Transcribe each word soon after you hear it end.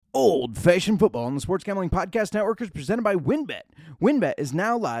Old Fashioned Football on the Sports Gambling Podcast Network is presented by WynnBET. WynnBET is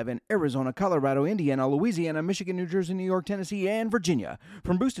now live in Arizona, Colorado, Indiana, Louisiana, Michigan, New Jersey, New York, Tennessee, and Virginia.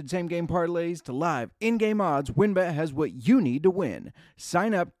 From boosted same-game parlays to live in-game odds, WynnBET has what you need to win.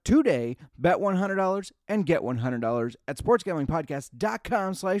 Sign up today, bet $100, and get $100 at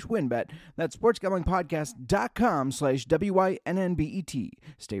sportsgamblingpodcast.com/WynnBET. That's sportsgamblingpodcast.com/WYNNBET.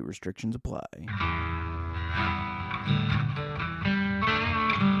 State restrictions apply.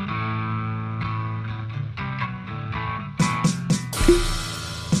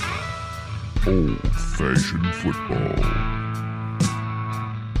 Old-fashioned football.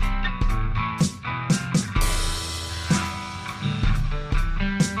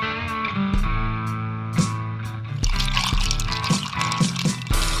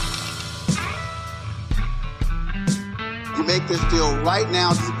 You make this deal right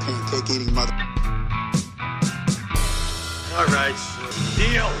now, you pancake-eating mother. All right,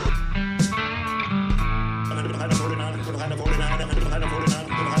 deal.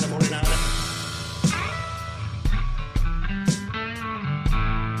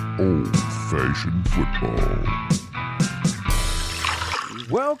 Old-fashioned football.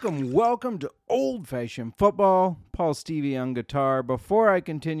 Welcome to Old Fashioned Football. Paul Stevie on guitar. Before I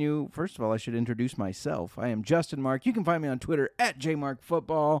continue, first of all, I should introduce myself. I am Justin Mark. You can find me on Twitter at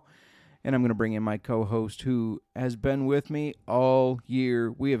JMarkFootball. And I'm going to bring in my co-host who has been with me all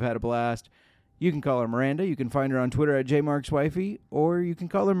year. We have had a blast. You can call her Miranda. You can find her on Twitter at JMarksWifey, or you can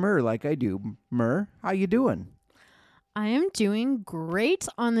call her Mur like I do. Mur, how you doing? I am doing great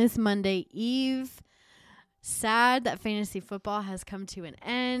on this Monday Eve. Sad that fantasy football has come to an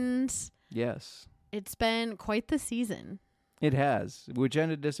end. Yes. It's been quite the season. It has, which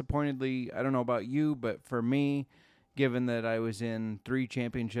ended disappointingly. I don't know about you, but for me, given that I was in 3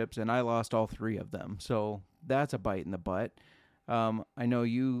 championships and I lost all 3 of them. So that's a bite in the butt. I know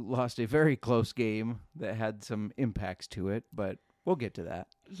you lost a very close game that had some impacts to it, but we'll get to that.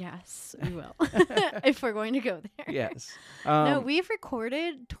 Yes, we will. If we're going to go there. Yes. No, we've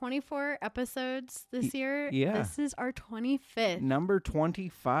recorded 24 episodes this year. Yeah. This is our 25th. Number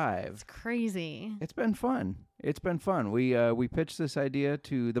 25. It's crazy. It's been fun. We pitched this idea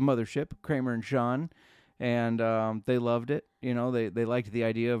to the mothership, Kramer and Sean, and they loved it. You know, they liked the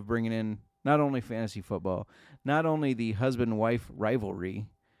idea of bringing in not only fantasy football, not only the husband-wife rivalry,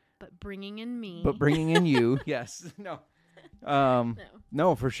 but bringing in me. But bringing in you. Yes. No.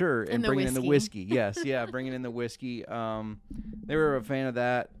 No, for sure. And bringing in the whiskey. Yes. Yeah. Bringing in the whiskey. They were a fan of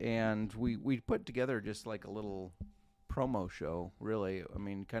that. And we put together just like a little promo show, really. I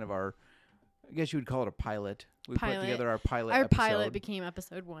mean, kind of I guess you would call it a pilot. We put together our pilot episode. Our pilot became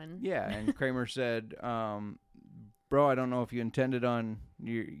episode 1. Yeah. And Kramer said, bro, I don't know if you intended on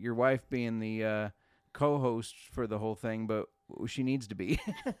your wife being the co-host for the whole thing, but she needs to be.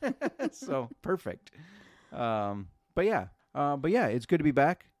 So perfect. But yeah, it's good to be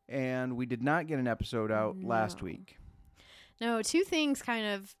back, and we did not get an episode out last week. No, 2 things kind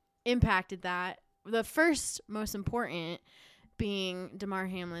of impacted that. The first, most important, being DeMar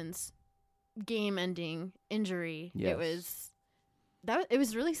Hamlin's game-ending injury. Yes. It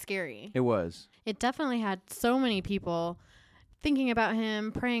was really scary. It was. It definitely had so many people thinking about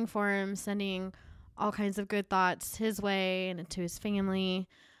him, praying for him, sending all kinds of good thoughts his way and to his family.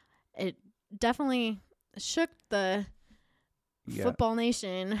 It definitely shook the football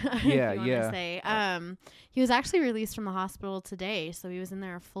nation. Yeah, if you want to say. He was actually released from the hospital today, so he was in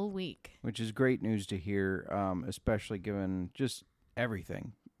there a full week, which is great news to hear, especially given just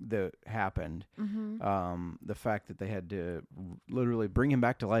everything that happened. Mm-hmm. The fact that they had to literally bring him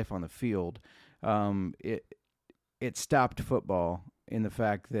back to life on the field. It stopped football in the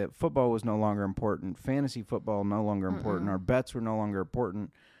fact that football was no longer important, fantasy football no longer important, our bets were no longer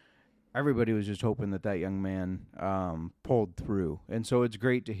important. Everybody was just hoping that young man pulled through. And so it's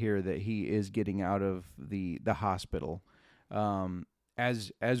great to hear that he is getting out of the hospital.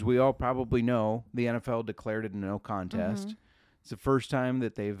 As we all probably know, the NFL declared it a no contest. Mm-hmm. It's the first time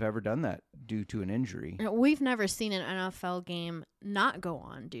that they've ever done that due to an injury. We've never seen an NFL game not go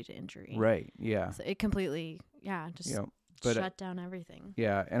on due to injury. Right, yeah. So it completely, shut down everything.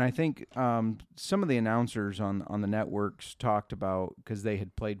 Yeah, and I think some of the announcers on the networks talked about, because they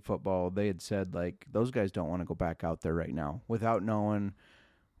had played football, they had said, like, those guys don't want to go back out there right now without knowing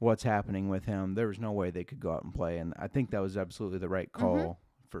what's happening with him. There was no way they could go out and play, and I think that was absolutely the right call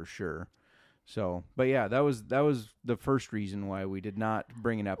for sure. So, but yeah, that was the first reason why we did not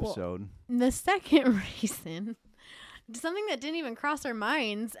bring an episode. Well, the second reason, something that didn't even cross our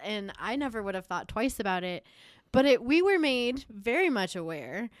minds, and I never would have thought twice about it, but we were made very much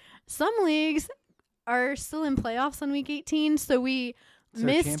aware. Some leagues are still in playoffs on week 18, so we It's our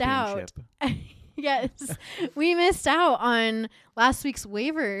missed out. championship. Yes, we missed out on last week's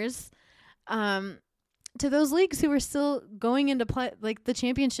waivers to those leagues who were still going into play, like the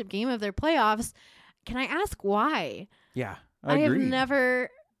championship game of their playoffs. Can I ask why? Yeah, I have agree. never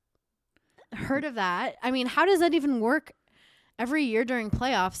heard of that. I mean, how does that even work every year during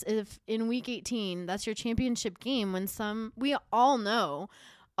playoffs if in week 18 that's your championship game when we all know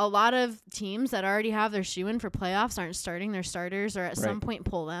a lot of teams that already have their shoe in for playoffs aren't starting their starters or at some point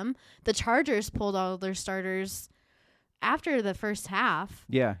pull them. The Chargers pulled all their starters after the first half.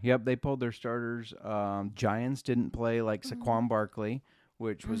 Yeah, yep, they pulled their starters. Giants didn't play like Saquon Barkley,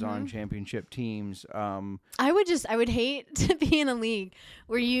 which was on championship teams. I would hate to be in a league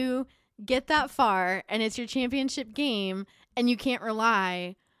where you get that far and it's your championship game and you can't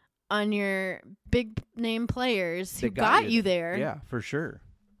rely on your big name players who got you there. Yeah, for sure.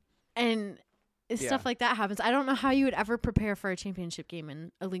 And stuff like that happens. I don't know how you would ever prepare for a championship game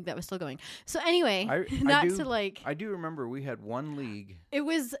in a league that was still going. So anyway, I do remember we had one league. It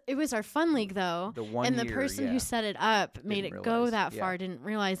was our fun league though. And the person who set it up made it go that far, didn't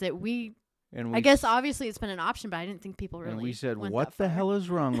realize that I guess obviously it's been an option, but I didn't think people really. And we said, went "What that the far. hell is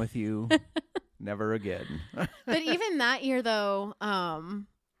wrong with you?" Never again. But even that year though,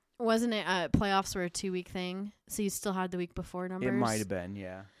 wasn't it playoffs were a 2-week thing? So you still had the week before numbers. It might have been,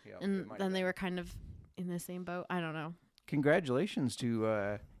 yeah. And then they were kind of in the same boat. I don't know. Congratulations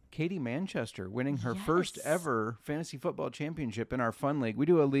to Katie Manchester winning her first ever fantasy football championship in our fun league. We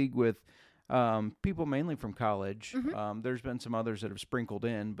do a league with people mainly from college. There's been some others that have sprinkled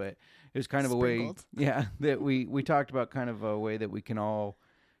in, but it was kind of a way, that we talked about kind of a way that we can all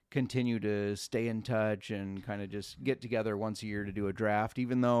continue to stay in touch and kind of just get together once a year to do a draft,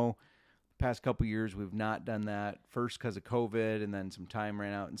 even though the past couple years we've not done that, first because of COVID and then some time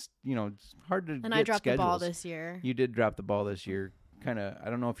ran out, and it's hard to and I dropped the ball this year. You did drop the ball this year. Kind of, I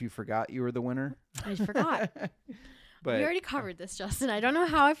don't know if you forgot you were the winner. I forgot. But we already covered this, Justin. I don't know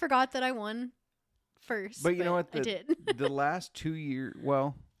how I forgot that I won first. But you know what? I did. The last 2 years,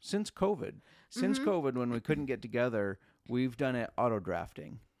 since COVID, when we couldn't get together, we've done it auto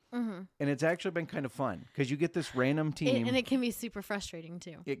drafting. And it's actually been kind of fun because you get this random team. And it can be super frustrating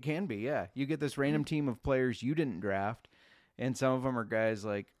too. It can be, yeah. You get this random team of players you didn't draft, and some of them are guys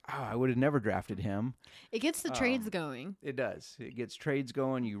like, I would have never drafted him. It gets the trades going. It does. It gets trades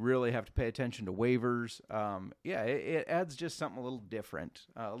going. You really have to pay attention to waivers. It adds just something a little different,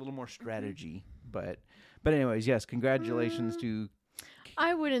 a little more strategy. But anyways, yes, congratulations to...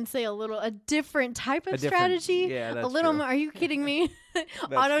 I wouldn't say a different type of strategy. Yeah, that's a little true. more. Are you kidding me?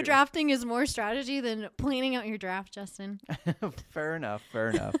 Auto drafting is more strategy than planning out your draft, Justin. Fair enough.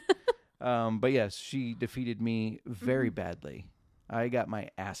 But yes, she defeated me very badly. I got my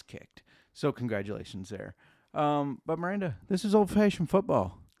ass kicked. So congratulations there. But Miranda, this is old-fashioned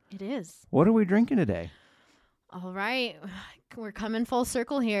football. It is. What are we drinking today? All right. We're coming full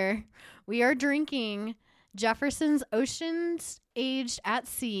circle here. We are drinking Jefferson's Oceans Aged at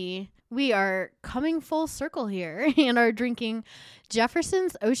Sea. We are coming full circle here and are drinking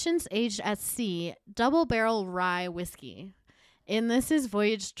Jefferson's Oceans Aged at Sea Double Barrel Rye Whiskey. And this is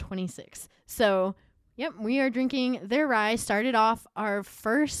Voyage 26. So, yep, we are drinking their rye. Started off our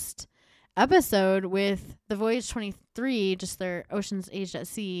first episode with the Voyage 23, just their Oceans Aged at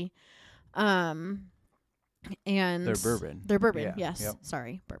Sea. And Their bourbon. Yeah, yes. yep.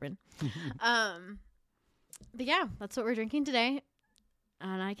 Sorry, bourbon. But yeah, that's what we're drinking today,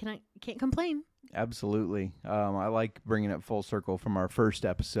 and I can't complain. Absolutely. I like bringing it full circle from our first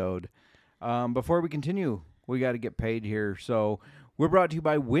episode. Before we continue, we got to get paid here. So we're brought to you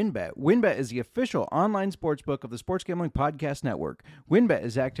by WynnBET. WynnBET is the official online sportsbook of the Sports Gambling Podcast Network. WynnBET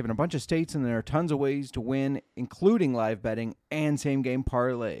is active in a bunch of states, and there are tons of ways to win, including live betting and same-game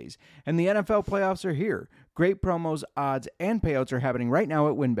parlays. And the NFL playoffs are here. Great promos, odds, and payouts are happening right now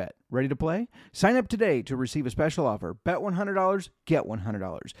at WynnBET. Ready to play? Sign up today to receive a special offer. Bet $100, get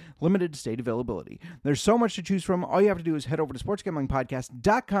 $100. Limited state availability. There's so much to choose from. All you have to do is head over to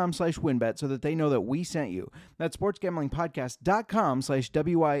sportsgamblingpodcast.com/WynnBET so that they know that we sent you. That's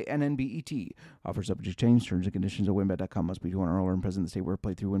sportsgamblingpodcast.com/WYNNBET. Offers subject to change. Terms and conditions at WynnBET.com. Must be 21 or older and present in the state where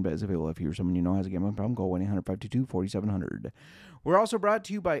playthrough WynnBET is available. If you or someone you know has a gambling problem, call 1-800-522-4700. We're also brought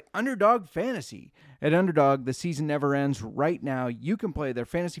to you by Underdog Fantasy. At Underdog, the season never ends. Right now, you can play their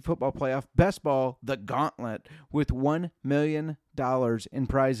fantasy football playoff best ball, the Gauntlet, with $1 million in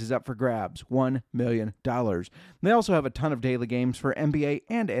prizes up for grabs. $1 million. They also have a ton of daily games for NBA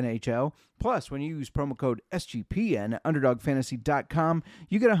and NHL. Plus, when you use promo code SGPN at UnderdogFantasy.com,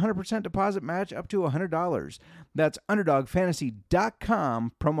 you get a 100% deposit match up to $100. That's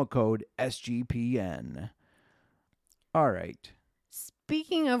UnderdogFantasy.com, promo code SGPN. All right.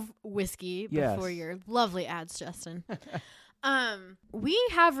 speaking of whiskey, before Yes. your lovely ads, Justin, we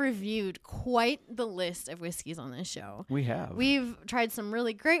have reviewed quite the list of whiskeys on this show. We have. We've tried some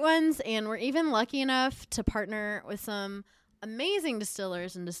really great ones, and we're even lucky enough to partner with some amazing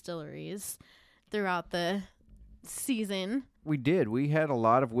distillers and distilleries throughout the season. We did. We had a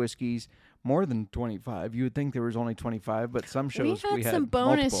lot of whiskeys, more than 25. You would think there was only 25, but some shows we had some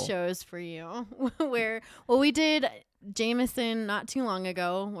bonus multiple. shows for you where, we did Jameson not too long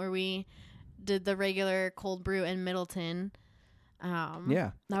ago where we did the regular cold brew in Middleton.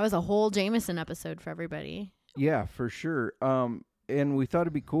 Yeah. That was a whole Jameson episode for everybody. Yeah, for sure. And we thought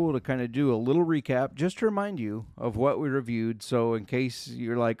it'd be cool to kind of do a little recap just to remind you of what we reviewed. So in case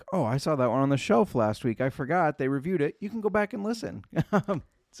you're like, oh, I saw that one on the shelf last week, I forgot they reviewed it, you can go back and listen.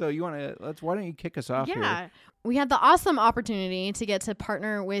 So you want to, why don't you kick us off here? Yeah. We had the awesome opportunity to get to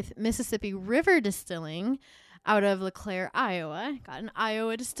partner with Mississippi River Distilling out of LeClaire, Iowa. Got an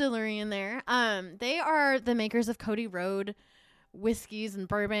Iowa distillery in there. They are the makers of Cody Road whiskeys and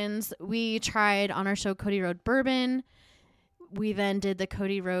bourbons. We tried on our show Cody Road Bourbon. We then did the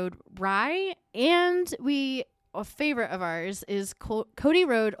Cody Road Rye, and a favorite of ours is Cody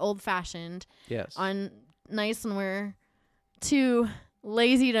Road Old Fashioned. Yes. On nice when we're too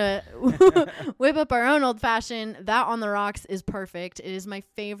lazy to whip up our own old fashioned. That on the rocks is perfect. It is my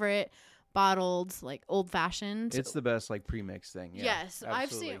favorite bottled old fashioned. It's the best premix thing. Yeah, yes,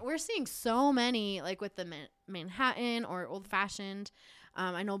 absolutely. we're seeing so many with the Manhattan or old fashioned.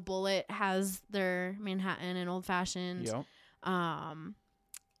 I know Bullet has their Manhattan and old fashioned. Yep.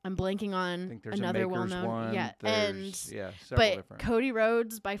 I'm blanking I on think there's another a Maker's well-known. one. Yeah, Several but different. Cody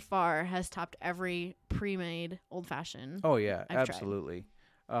Rhodes by far has topped every pre-made old fashioned. Oh yeah, I've tried. absolutely.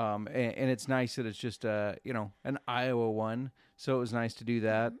 And it's nice that it's just an Iowa one. So it was nice to do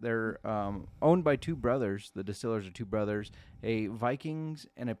that. They're owned by two brothers. The distillers are two brothers, a Vikings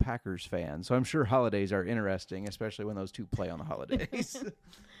and a Packers fan. So I'm sure holidays are interesting, especially when those two play on the holidays.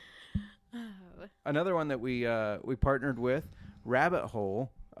 Another one that we partnered with, Rabbit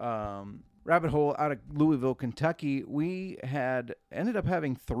Hole. Rabbit Hole out of Louisville, Kentucky. We ended up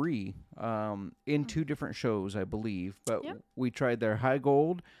having 3 in 2 different shows, I believe. But we tried their High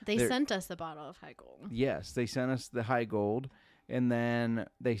Gold. They sent us the bottle of High Gold. Yes, they sent us the High Gold, and then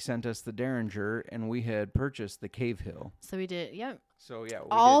they sent us the Derringer, and we had purchased the Cave Hill. So we did. Yep. So yeah,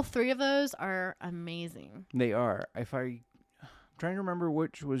 all 3 of those are amazing. They are. I'm trying to remember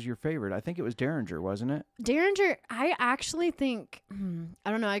which was your favorite. I think it was Derringer, wasn't it? Derringer, I actually think, I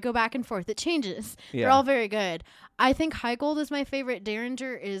don't know, I go back and forth. It changes. Yeah. They're all very good. I think High Gold is my favorite.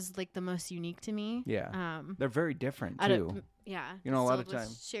 Derringer is the most unique to me. Yeah. They're very different out too. of, yeah. You know, a lot Filled of with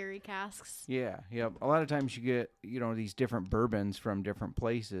times. sherry casks. Yeah. A lot of times you get, these different bourbons from different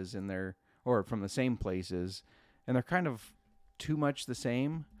places or from the same places, and they're kind of too much the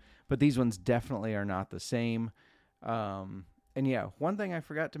same, but these ones definitely are not the same. And yeah, one thing I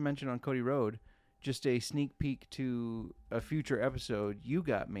forgot to mention on Cody Road, just a sneak peek to a future episode, you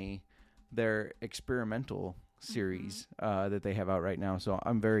got me their experimental series that they have out right now. So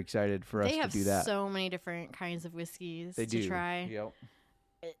I'm very excited for us to do that. They have so many different kinds of whiskeys to try. Yep.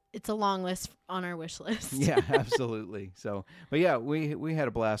 It's a long list on our wish list. Yeah, absolutely. So, but yeah, we had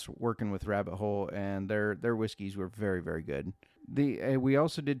a blast working with Rabbit Hole, and their whiskeys were very, very good. We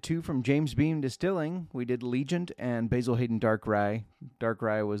also did 2 from James Beam Distilling. We did Legent and Basil Hayden Dark Rye. Dark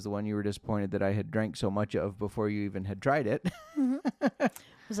Rye was the one you were disappointed that I had drank so much of before you even had tried it. It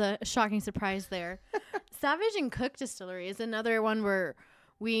was a shocking surprise there. Savage and Cook Distillery is another one where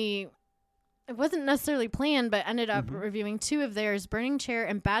it wasn't necessarily planned, but ended up reviewing 2 of theirs, Burning Chair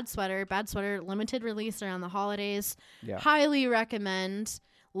and Bad Sweater. Bad Sweater, limited release around the holidays. Yeah. Highly recommend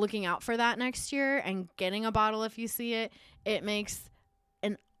looking out for that next year and getting a bottle if you see it. It makes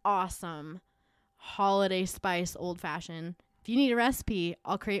an awesome holiday spice old fashioned. If you need a recipe,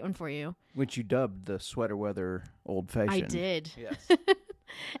 I'll create one for you. Which you dubbed the sweater weather old fashioned. I did. Yes.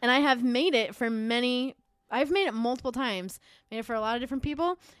 And I have made it I've made it multiple times. Made it for a lot of different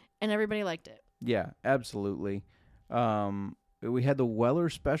people, and everybody liked it. Yeah, absolutely. We had the Weller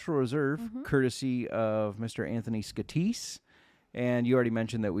Special Reserve, courtesy of Mr. Anthony Scatise. And you already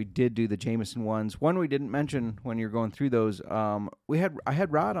mentioned that we did do the Jameson ones. One we didn't mention when you're going through those. I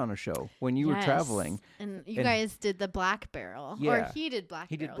had Rod on a show when you were traveling, and you guys did the Black Barrel. Yeah, or he did Black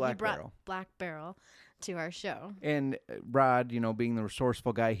Barrel. Did Black brought Barrel. Black Barrel to our show. And Rod, being the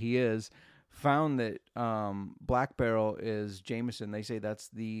resourceful guy he is, found that Black Barrel is Jameson. They say that's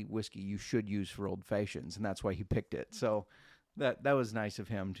the whiskey you should use for old fashions, and that's why he picked it. So that was nice of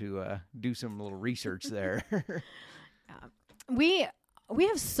him to do some little research there. We We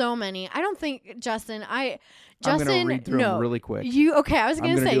have so many. I don't think Justin. I'm gonna read through them really quick. I was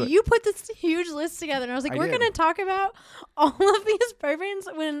gonna say you put this huge list together, and I was like, we're did. gonna talk about all of these bourbons.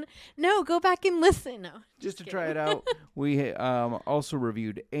 Go back and listen. No, just to try it out. We also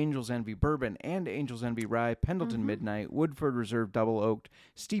reviewed Angel's Envy Bourbon and Angel's Envy Rye, Pendleton Midnight, Woodford Reserve Double Oaked,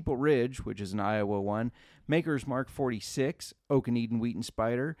 Steeple Ridge, which is an Iowa one, Maker's Mark 46, Oak and Eden Wheat and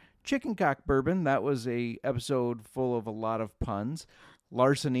Spider, Chicken Cock Bourbon. That was a episode full of a lot of puns.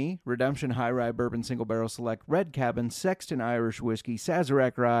 Larceny, Redemption High Rye Bourbon Single Barrel Select, Red Cabin, Sexton Irish Whiskey,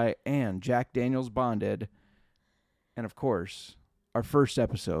 Sazerac Rye, and Jack Daniel's Bonded. And, of course, our first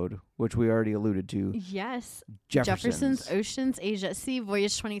episode, which we already alluded to. Yes. Jefferson's Oceans, Age at Sea,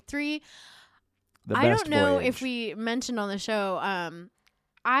 Voyage 23. The I best don't know voyage. if we mentioned on the show.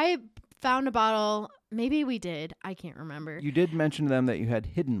 I found a bottle. Maybe we did. I can't remember. You did mention to them that you had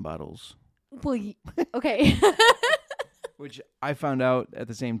hidden bottles. Well, okay. Which I found out at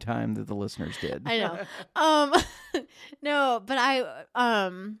the same time that the listeners did. I know. No, but I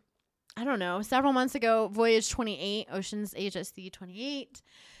don't know. Several months ago, Voyage 28, Oceans Age at Sea 28,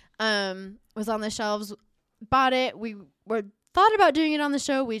 was on the shelves. Bought it. We thought about doing it on the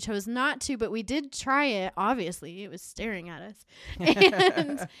show. We chose not to, but we did try it. Obviously, it was staring at us.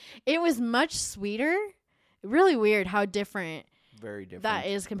 And it was much sweeter. Really weird how different Very different. that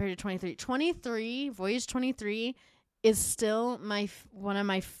is compared to 23. 23, Voyage 23 is still one of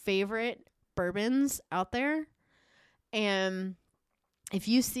my favorite bourbons out there. And if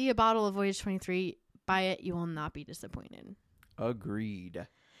you see a bottle of Voyage 23, buy it. You will not be disappointed. Agreed.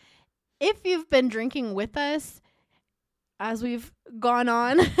 If you've been drinking with us as we've gone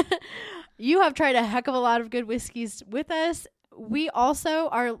on, you have tried a heck of a lot of good whiskeys with us. We also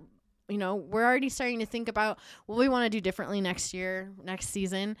are, we're already starting to think about what we want to do differently next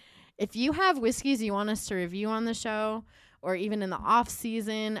season. If you have whiskeys you want us to review on the show, or even in the off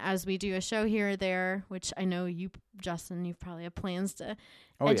season as we do a show here or there, which I know you, Justin, you probably have plans to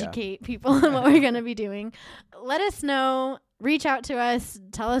educate people on what we're going to be doing. Let us know. Reach out to us.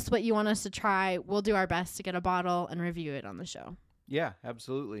 Tell us what you want us to try. We'll do our best to get a bottle and review it on the show. Yeah,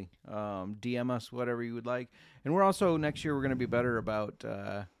 absolutely. DM us whatever you would like. And we're also, next year, we're going to be better about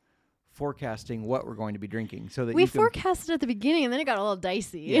forecasting what we're going to be drinking. So that we forecasted at the beginning, and then it got a little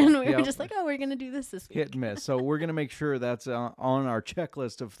dicey. And we were just like, we're going to do this week. Hit and miss. So we're going to make sure that's on our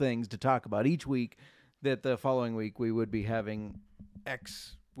checklist of things to talk about each week, that the following week we would be having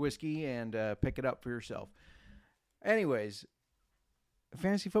X whiskey and pick it up for yourself. Anyways,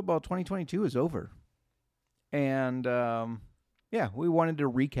 Fantasy Football 2022 is over. And, we wanted to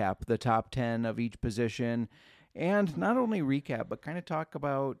recap the top 10 of each position. And not only recap, but kind of talk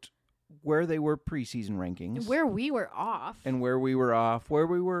about where they were preseason rankings. Where we were off. And where we were off, where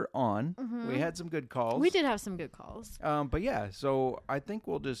we were on. Mm-hmm. We had some good calls. We did have some good calls. But yeah, so I think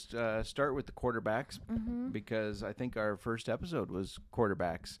we'll just start with the quarterbacks because I think our first episode was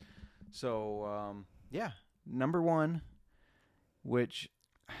quarterbacks. So, number one, which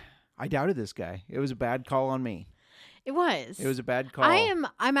I doubted this guy. It was a bad call on me. It was. It was a bad call.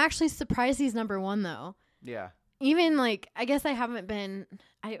 I'm actually surprised he's number one, though. Yeah. Even, I guess I haven't been...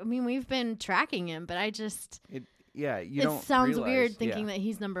 we've been tracking him, but I just... It sounds weird thinking that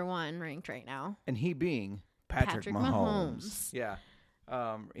he's number one ranked right now. And he being Patrick Mahomes. Yeah.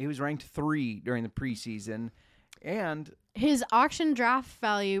 He was ranked 3 during the preseason. And... his auction draft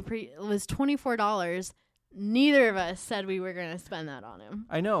value was $24. Neither of us said we were going to spend that on him.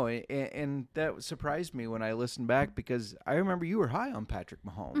 I know, and that surprised me when I listened back because I remember you were high on Patrick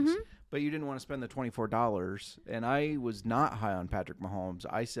Mahomes, but you didn't want to spend the $24, and I was not high on Patrick Mahomes.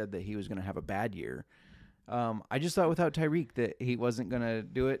 I said that he was going to have a bad year. I just thought without Tyreek that he wasn't going to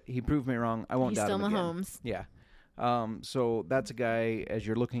do it. He proved me wrong. I won't doubt him again. He's still Mahomes. Yeah. So that's a guy, as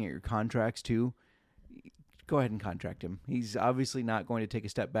you're looking at your contracts too, go ahead and contract him. He's obviously not going to take a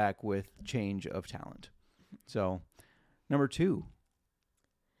step back with change of talent. So, number 2,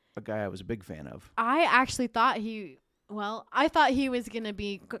 a guy I was a big fan of. I actually thought he was going to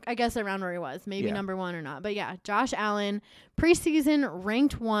be, I guess, around where he was. Maybe number 1 or not. But yeah, Josh Allen, preseason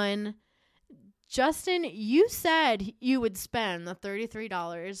ranked 1. Justin, you said you would spend the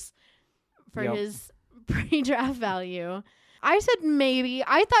 $33 for his pre-draft value. I said maybe.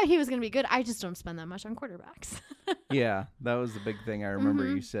 I thought he was going to be good. I just don't spend that much on quarterbacks. Yeah, that was the big thing I remember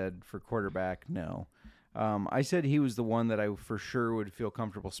you said for quarterback, no. I said he was the one that I for sure would feel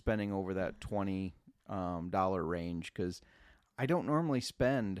comfortable spending over that $20 range because I don't normally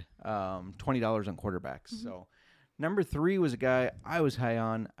spend $20 on quarterbacks. So number 3 was a guy I was high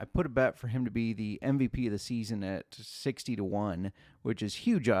on. I put a bet for him to be the MVP of the season at 60-1, which is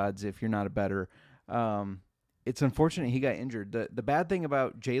huge odds if you're not a bettor. it's unfortunate he got injured. The bad thing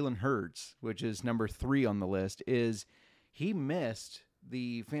about Jalen Hurts, which is number 3 on the list, is he missed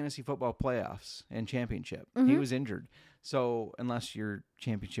the fantasy football playoffs and championship. He was injured. So unless your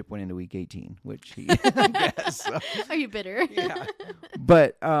championship went into week 18, which he, I guess. So, Are you bitter? yeah.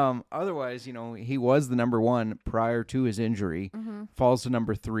 But otherwise, he was the number 1 prior to his injury, falls to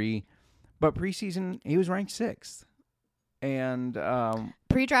number 3. But preseason, he was ranked 6th. And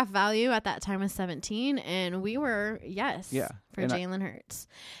pre-draft value at that time was 17, and we were for and Jalen Hurts.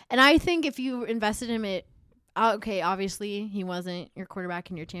 And I think if you invested in it, okay, obviously he wasn't your quarterback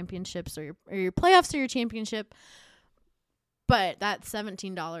in your championships or your playoffs or your championship, but that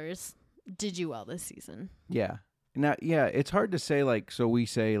 $17 did you well this season. Yeah. Now, it's hard to say, so we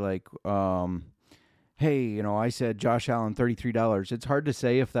say, hey, I said Josh Allen, $33. It's hard to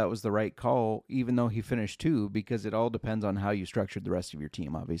say if that was the right call, even though he finished 2, because it all depends on how you structured the rest of your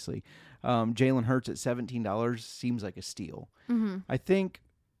team, obviously. Jalen Hurts at $17 seems like a steal. I think,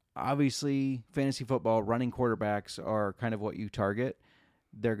 obviously, fantasy football, running quarterbacks are kind of what you target.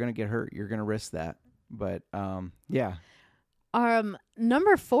 They're going to get hurt. You're going to risk that. But, yeah.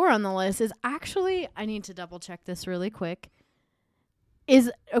 Number 4 on the list is actually, I need to double check this really quick.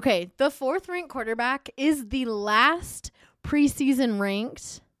 The 4th ranked quarterback is the last preseason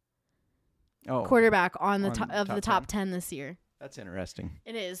ranked quarterback on the top 10 this year. That's interesting.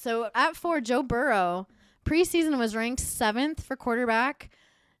 It is. So at 4, Joe Burrow, preseason was ranked 7th for quarterback.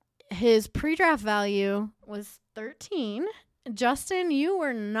 His pre-draft value was 13. Justin, you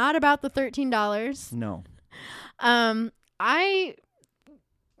were not about the $13. No. I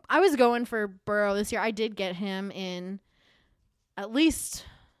was going for Burrow this year. I did get him in at least,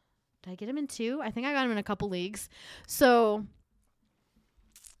 did I get him in 2? I think I got him in a couple leagues. So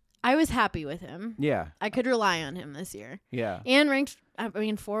I was happy with him. Yeah. I could rely on him this year. Yeah. And ranked,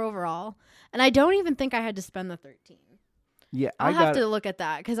 4 overall. And I don't even think I had to spend the 13. Yeah. I'll have to look at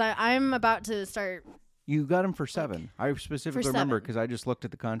that because I'm about to start. You got him for 7. I specifically remember because I just looked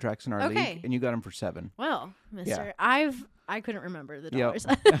at the contracts in our league, and you got him for 7. Well, mister, I couldn't remember the dollars.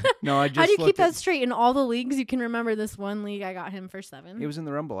 No, I just How do you keep that straight in all the leagues? You can remember this one league I got him for 7. It was in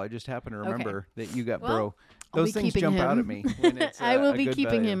the Rumble. I just happened to remember that you got Burrow. I'll Those things jump out at me when it's I will be good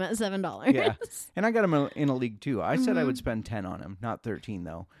keeping value. him at $7. Yeah, and I got him in a league too. I said I would spend 10 on him, not 13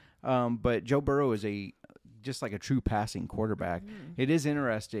 though. But Joe Burrow is just like a true passing quarterback. It is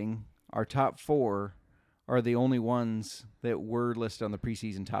interesting. Our top 4 are the only ones that were listed on the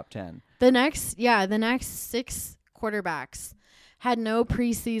preseason top 10. The next 6 quarterbacks had no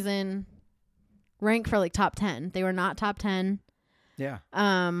preseason rank for top 10. They were not top 10. Yeah.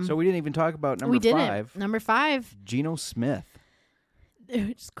 So we didn't even talk about number 5. Number 5, Geno Smith.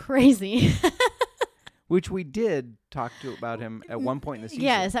 It's crazy. Which we did talk about him at one point in the season.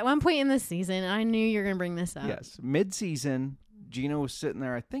 Yes, at one point in the season. I knew you were going to bring this up. Yes. Mid-season, Geno was sitting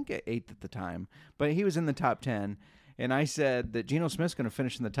there, I think, at 8th at the time. But he was in the top 10. And I said that Geno Smith's going to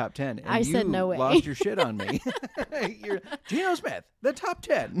finish in the top 10. And I said no way. Lost your shit on me. You're Geno Smith, the top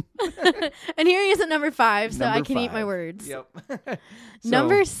 10. And here he is at number 5, so I can eat my words. Yep.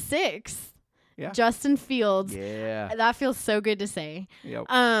 Number 6, yeah. Justin Fields. Yeah. That feels so good to say. Yep.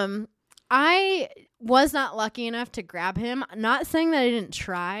 I was not lucky enough to grab him. Not saying that I didn't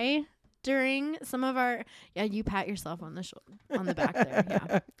try during some of our. Yeah, you pat yourself on the back there.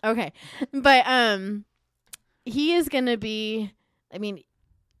 Yeah. Okay, but he is gonna be.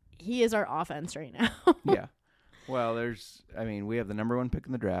 He is our offense right now. Yeah. Well, we have the number 1 pick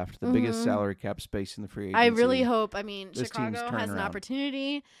in the draft, the biggest salary cap space in the free agency. I really hope. This Chicago team's has turning an around.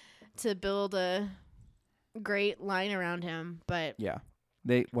 opportunity to build a great line around him, but yeah,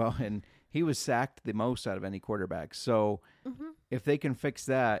 and he was sacked the most out of any quarterback. So if they can fix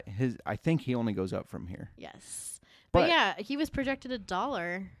that, I think he only goes up from here. Yes, but yeah, he was projected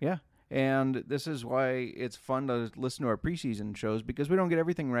 $1. Yeah. And this is why it's fun to listen to our preseason shows because we don't get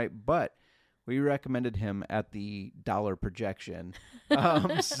everything right, but we recommended him at the dollar projection.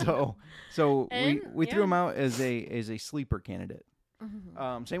 So we threw him out as a sleeper candidate.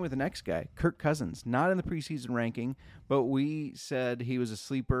 Same with the next guy, Kirk Cousins, not in the preseason ranking, but we said he was a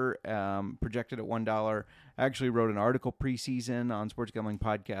sleeper, projected at $1. I actually wrote an article preseason on Sports Gambling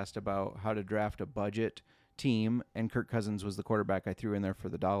Podcast about how to draft a budget team, and Kirk Cousins was the quarterback I threw in there for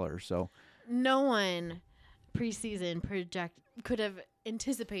the $1. So no one preseason could have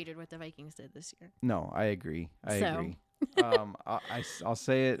anticipated what the Vikings did this year. No, I agree. I agree. I'll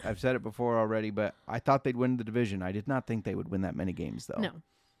say it. I've said it before already, but I thought they'd win the division. I did not think they would win that many games, though. No.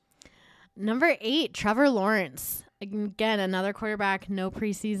 Number 8, Trevor Lawrence. Again, another quarterback, no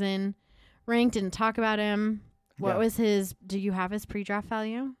preseason ranked. Didn't talk about him. What was his? Do you have his pre-draft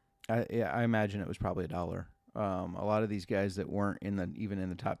value? I imagine it was probably $1. A lot of these guys that weren't even in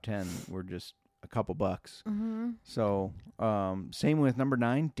the top 10 were just a couple bucks. Mm-hmm. So same with number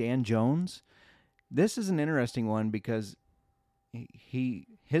 9, Dan Jones. This is an interesting one because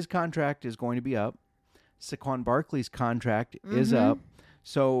his contract is going to be up. Saquon Barkley's contract is up.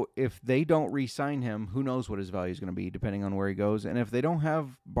 So if they don't re-sign him, who knows what his value is going to be, depending on where he goes. And if they don't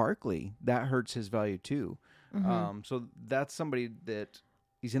have Barkley, that hurts his value too. So that's somebody that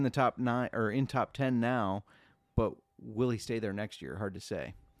he's in the top 9 or in top 10 now, but will he stay there next year? Hard to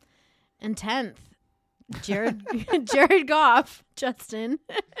say. And 10th, Jared Goff, Justin.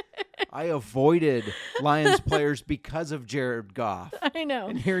 I avoided Lions players because of Jared Goff. I know.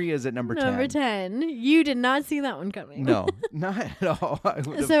 And here he is at number 10. Number 10. You did not see that one coming. No, not at all. I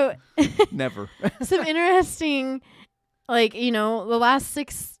would have So never. some interesting, the last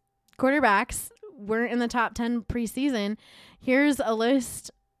 6 quarterbacks weren't in the top 10 preseason. Here's a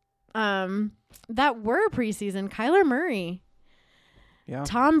list that were preseason. Kyler Murray,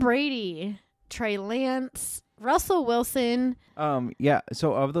 Tom Brady, Trey Lance, Russell Wilson.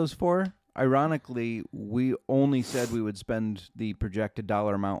 So of those 4, ironically, we only said we would spend the projected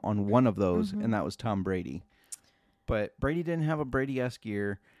dollar amount on one of those, and that was Tom Brady. But Brady didn't have a Brady-esque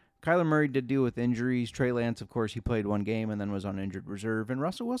year. Kyler Murray did deal with injuries. Trey Lance, of course, he played one game and then was on injured reserve. And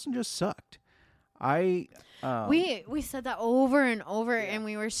Russell Wilson just sucked. We said that over and over, and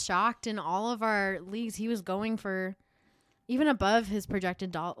we were shocked in all of our leagues. He was going for even above his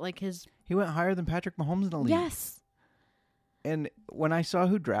projected He went higher than Patrick Mahomes in the league. Yes. And when I saw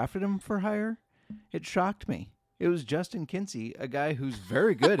who drafted him for higher, it shocked me. It was Justin Kinsey, a guy who's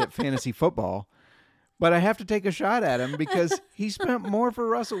very good at fantasy football. But I have to take a shot at him because he spent more for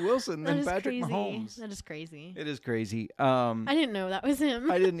Russell Wilson than Patrick Mahomes. That is crazy. It is crazy. I didn't know that was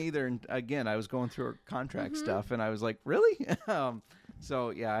him. I didn't either. And again, I was going through our contract stuff, and I was like, really?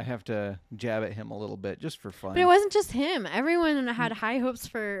 So, yeah, I have to jab at him a little bit just for fun. But it wasn't just him. Everyone had high hopes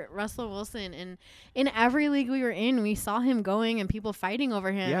for Russell Wilson. And in every league we were in, we saw him going and people fighting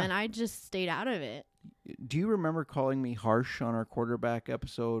over him, and I just stayed out of it. Do you remember calling me harsh on our quarterback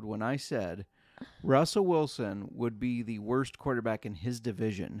episode when I said Russell Wilson would be the worst quarterback in his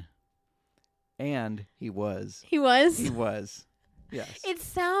division? And he was. He was? He was. Yes. It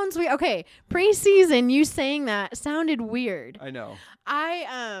sounds weird. Okay, preseason, you saying that sounded weird. I know.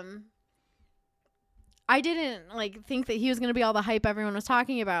 I didn't think that he was going to be all the hype everyone was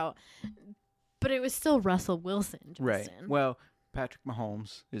talking about, but it was still Russell Wilson. Justin. Right. Well, Patrick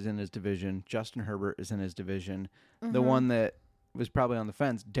Mahomes is in his division. Justin Herbert is in his division. The one that was probably on the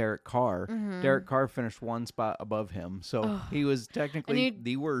fence, Derek Carr. Derek Carr finished one spot above him, so he was technically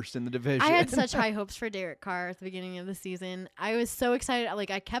the worst in the division. I had such high hopes for Derek Carr at the beginning of the season. I was so excited.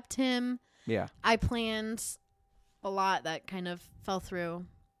 I kept him. Yeah. I planned a lot that kind of fell through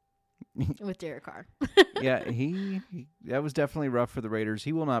with Derek Carr. Yeah, he that was definitely rough for the Raiders.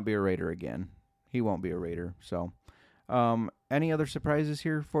 He will not be a Raider again. He won't be a Raider. So, any other surprises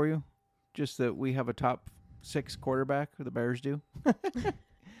here for you? Just that we have a top 6 quarterback, or the Bears do.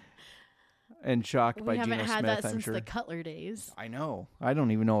 And shocked by Geno Smith, We haven't had that since sure. the Cutler days. I know. I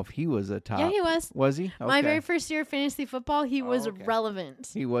don't even know if he was a top. Yeah, he was. Was he? Okay. My very first year of fantasy football, he was relevant.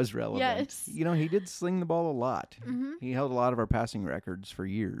 He was relevant. Yes. He did sling the ball a lot. He held a lot of our passing records for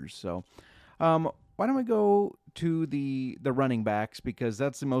years. So, why don't we go to the running backs, because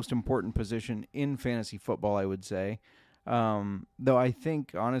that's the most important position in fantasy football, I would say. Though I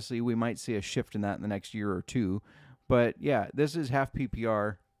think, honestly, we might see a shift in that in the next year or two. But, yeah, this is half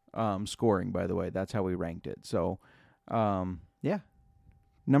PPR scoring, by the way. That's how we ranked it. So, yeah.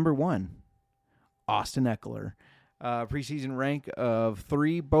 Number 1, Austin Eckler. Preseason rank of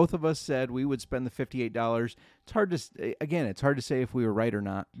 3. Both of us said we would spend the $58. It's hard to say if we were right or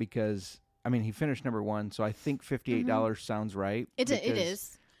not, because, he finished number 1, so I think $58 sounds right. It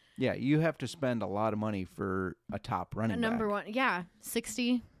is. Yeah, you have to spend a lot of money for a top running back. Number 1, yeah,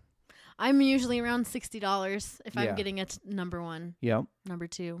 60. I'm usually around $60 if I'm getting a number 1. Yep. Number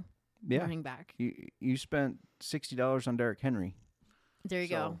 2, running back. You spent $60 on Derrick Henry. There you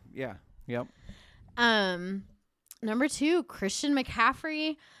go. Yeah. Yep. Number 2, Christian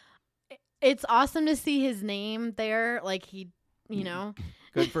McCaffrey. It's awesome to see his name there.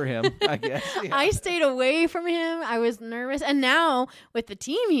 Good for him, I guess. Yeah. I stayed away from him. I was nervous. And now with the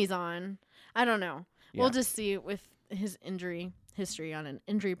team he's on, I don't know. Yeah. We'll just see with his injury history on an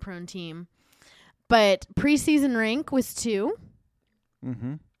injury-prone team. But preseason rank was 2.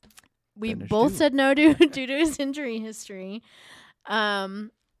 Mm-hmm. We both said no due to his injury history.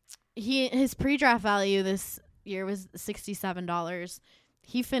 His pre-draft value this year was $67.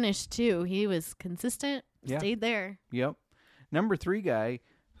 He finished 2. He was consistent, stayed there. Yep. Number 3 guy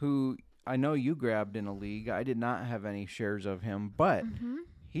who I know you grabbed in a league. I did not have any shares of him, but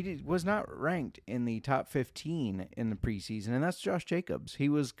was not ranked in the top 15 in the preseason, and that's Josh Jacobs. He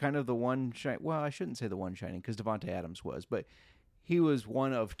was kind of the one well, I shouldn't say the one shining because Devontae Adams was, but he was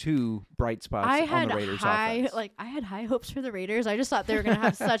one of two bright spots on the Raiders offense. I had high hopes for the Raiders. I just thought they were going to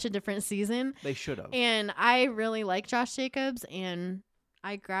have such a different season. They should have. And I really like Josh Jacobs, and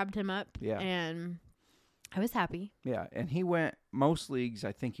I grabbed him up, and I was happy. Yeah, and he went, most leagues,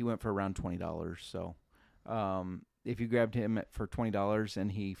 I think he went for around $20. So if you grabbed him for $20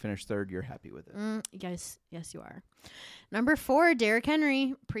 and he finished third, you're happy with it. Yes, you are. Number 4, Derrick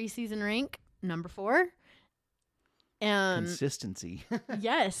Henry, preseason rank, number 4. Consistency.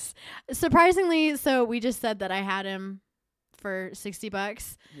 Yes. Surprisingly, so we just said that I had him for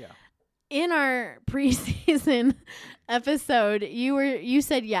 $60. Yeah. In our preseason episode, you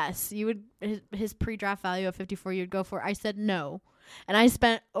said yes. You would his pre-draft value of 54 you'd go for. I said no. And I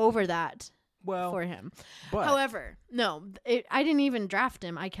spent over that for him. But, however, no, I didn't even draft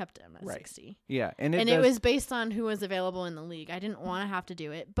him. I kept him at 60. Yeah, and it was based on who was available in the league. I didn't want to have to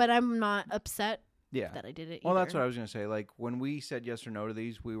do it, but I'm not upset that I did it either. Well, that's what I was going to say. Like, when we said yes or no to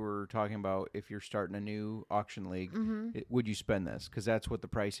these, we were talking about if you're starting a new auction league, would you spend this? Because that's what the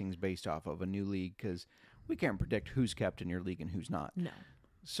pricing is based off of, a new league, because we can't predict who's kept in your league and who's not. No.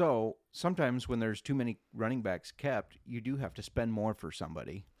 So sometimes when there's too many running backs kept, you do have to spend more for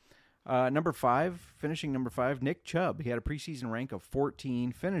somebody. Finishing number 5, Nick Chubb. He had a preseason rank of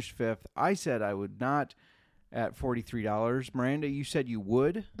 14, finished 5th. I said I would not at $43. Miranda, you said you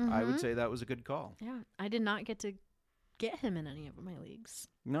would. I would say that was a good call. Yeah, I did not get to get him in any of my leagues.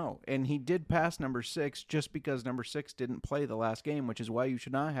 No, and he did pass number 6 just because number 6 didn't play the last game, which is why you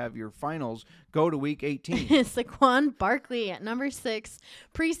should not have your finals go to week 18. Saquon Barkley at number 6.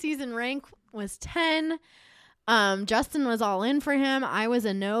 Preseason rank was 10. Justin was all in for him. I was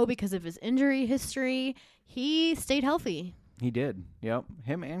a no because of his injury history. He stayed healthy. He did. Yep.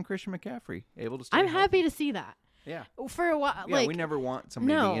 Him and Christian McCaffrey able to stay I'm healthy. happy to see that. Yeah. For a while. Yeah, we never want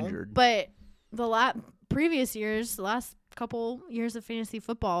somebody to be injured. But the previous years, the last couple years of fantasy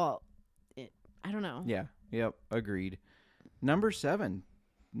football, I don't know. Yeah. Yep. Agreed. Number 7,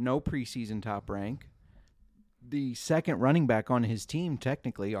 no preseason top rank. The second running back on his team,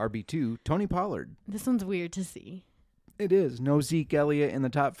 technically, RB2, Tony Pollard. This one's weird to see. It is. No Zeke Elliott in the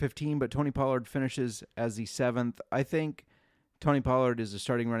top 15, but Tony Pollard finishes as the 7th. I think Tony Pollard is the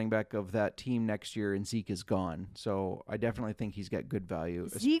starting running back of that team next year, and Zeke is gone. So I definitely think he's got good value.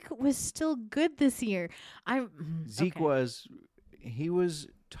 Zeke was still good this year. Zeke was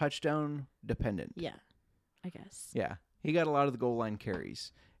touchdown dependent. Yeah, I guess. Yeah. He got a lot of the goal line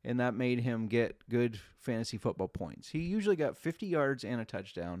carries, and that made him get good fantasy football points. He usually got 50 yards and a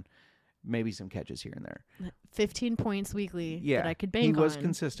touchdown, maybe some catches here and there. 15 points weekly that I could bank on. He was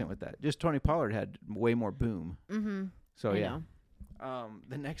consistent with that. Just Tony Pollard had way more boom. Mm-hmm. So,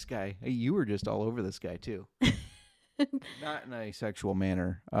 the next guy, you were just all over this guy, too. Not in a sexual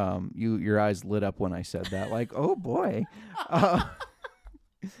manner. Your eyes lit up when I said that. Like, oh, boy.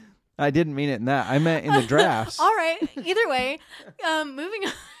 I didn't mean it in that. I meant in the drafts. All right. Either way, moving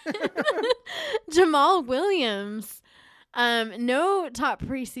on. Jamal Williams. No top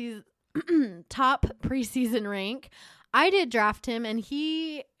preseason rank. I did draft him, and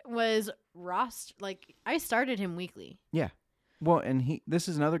he was I started him weekly. Yeah. Well, and this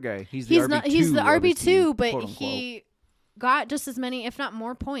is another guy. He's the RB2, but quote, he got just as many, if not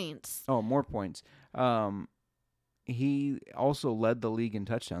more points. Oh, more points. He also led the league in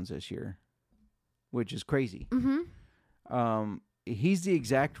touchdowns this year, which is crazy. Mm-hmm. He's the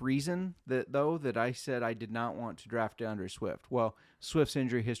exact reason that I said I did not want to draft DeAndre Swift. Well, Swift's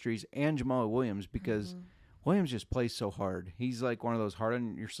injury histories and Jamal Williams, because Williams just plays so hard. He's like one of those hard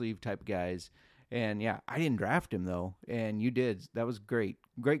on your sleeve type guys. And yeah, I didn't draft him though, and you did. That was great.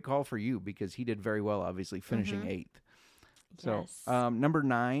 Great call for you because he did very well, obviously finishing 8th. Yes. So, number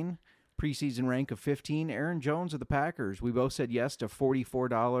 9, preseason rank of 15, Aaron Jones of the Packers. We both said yes to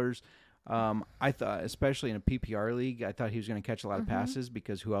 $44. I thought, especially in a PPR league, I thought he was going to catch a lot of passes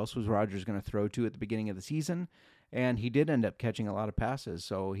because who else was Rodgers going to throw to at the beginning of the season? And he did end up catching a lot of passes,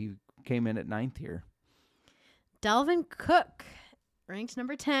 so he came in at 9th here. Dalvin Cook, ranked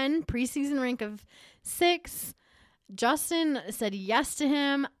number 10, preseason rank of 6. Justin said yes to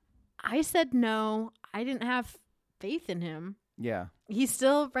him. I said no. I didn't have faith in him. Yeah. He's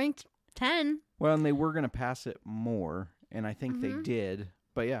still ranked 10. Well, and they were going to pass it more, and I think they did.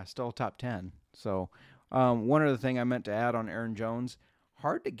 But yeah, still top 10. So one other thing I meant to add on Aaron Jones,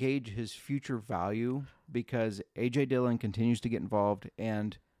 hard to gauge his future value because A.J. Dillon continues to get involved,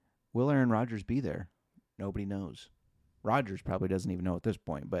 and will Aaron Rodgers be there? Nobody knows. Rodgers probably doesn't even know at this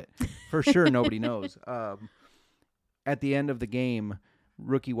point, but for sure nobody knows. At the end of the game,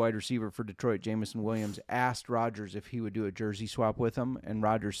 rookie wide receiver for Detroit, Jameson Williams, asked Rodgers if he would do a jersey swap with him, and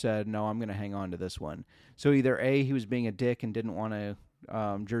Rodgers said, no, I'm going to hang on to this one. So either A, he was being a dick and didn't want to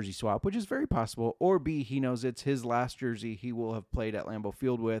jersey swap, which is very possible, or B, he knows it's his last jersey he will have played at Lambeau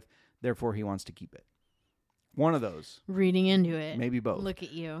Field with, therefore he wants to keep it. One of those. Reading into it. Maybe both. Look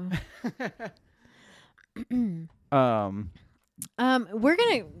at you. We're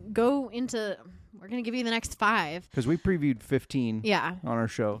gonna give you the next 5 because we previewed 15 on our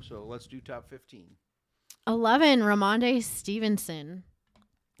show, so let's do top 15. 11, Ramondre Stevenson.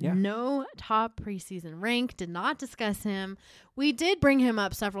 Yeah. No top preseason rank. Did not discuss him. We did bring him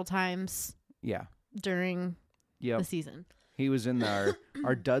up several times. Yeah. During the season, he was in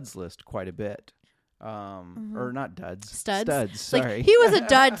our duds list quite a bit. Or not duds. Studs. Sorry. Like, he was a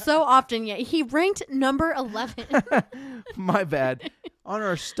dud so often, yet he ranked number 11. My bad. On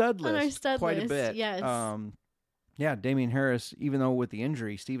our stud list. Quite a bit. Yes. Yeah, Damian Harris, even though with the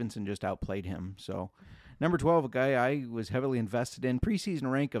injury, Stevenson just outplayed him. So, number 12, a guy I was heavily invested in,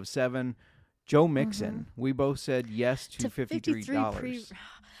 preseason rank of 7, Joe Mixon. We both said yes to $53.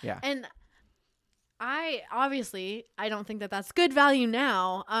 Yeah. And I don't think that that's good value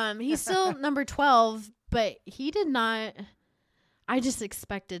now. He's still number 12, but he did not. I just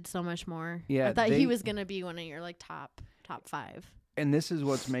expected so much more. Yeah, I thought he was going to be one of your like top 5. And this is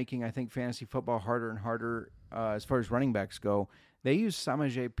what's making, I think, fantasy football harder and harder as far as running backs go. They use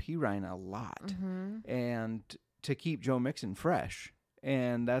Samaje Perine a lot, and to keep Joe Mixon fresh.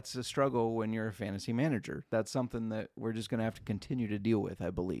 And that's a struggle when you're a fantasy manager. That's something that we're just going to have to continue to deal with, I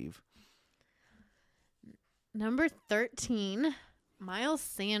believe. Number 13, Miles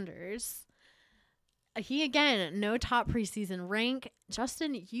Sanders. He, again, no top preseason rank.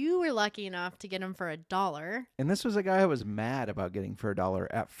 Justin, you were lucky enough to get him for $1. And this was a guy I was mad about getting for $1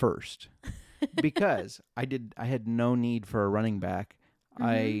 at first because I had no need for a running back.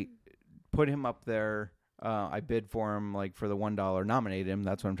 I put him up there. I bid for him like for the $1, nominated him.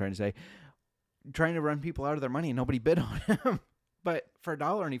 That's what I'm trying to say. Trying to run people out of their money and nobody bid on him. But for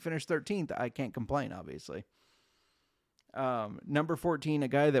 $1 and he finished 13th, I can't complain, obviously. Number 14, a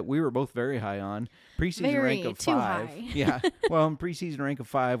guy that we were both very high on. Preseason rank of 5. High. Yeah. Well, in preseason rank of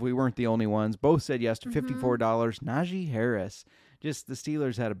 5, we weren't the only ones. Both said yes to $54. Najee Harris. Just the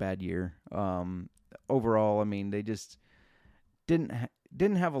Steelers had a bad year. Overall, I mean, they just didn't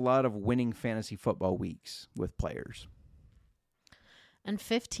have a lot of winning fantasy football weeks with players. And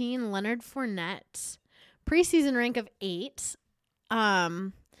 15, Leonard Fournette. Preseason rank of 8.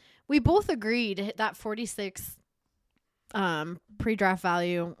 We both agreed that 46 pre-draft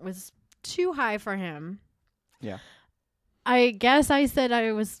value was too high for him. Yeah. I guess I said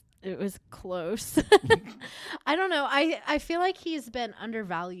it was close. I don't know. I feel like he's been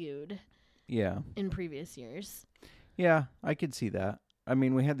undervalued. Yeah. In previous years. Yeah, I could see that. I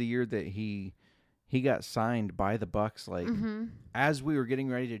mean, we had the year that he got signed by the Bucs as we were getting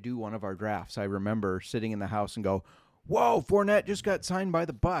ready to do one of our drafts. I remember sitting in the house and go, whoa, Fournette just got signed by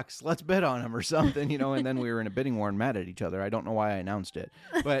the Bucs. Let's bet on him or something, and then we were in a bidding war and mad at each other. I don't know why I announced it.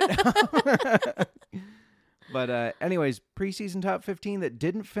 But anyways, preseason top 15 that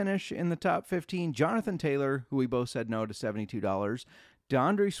didn't finish in the top 15, Jonathan Taylor, who we both said no to $72.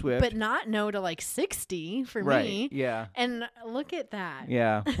 DeAndre Swift. But not no to like 60 for me. Yeah. And look at that.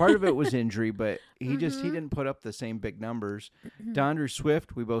 Yeah. Part of it was injury, but he didn't put up the same big numbers. DeAndre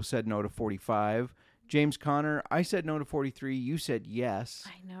Swift, we both said no to 45. James Conner, I said no to 43. You said yes.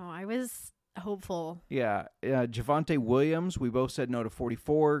 I know. I was hopeful. Yeah. Javonte Williams, we both said no to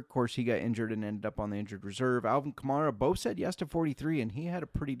 44. Of course, he got injured and ended up on the injured reserve. Alvin Kamara, both said yes to 43, and he had a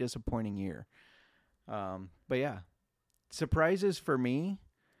pretty disappointing year. But yeah. Surprises for me,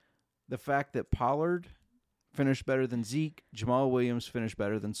 the fact that Pollard finished better than Zeke, Jamal Williams finished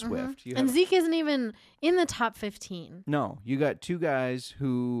better than Swift. And Zeke isn't even in the top 15. No. You got two guys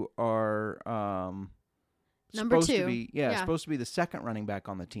who are number 2. Supposed to be the second running back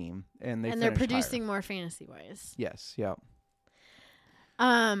on the team, and they're producing more fantasy wise. Yes, yeah.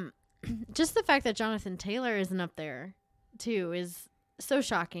 Just the fact that Jonathan Taylor isn't up there too is so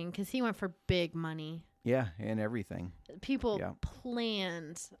shocking because he went for big money. Yeah, and everything. People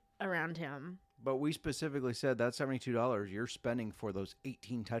planned around him. But we specifically said that $72 you're spending for those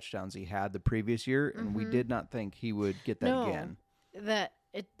 18 touchdowns he had the previous year, and we did not think he would get that again.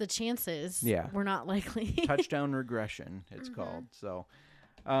 The chances were not likely. Touchdown regression, it's called. So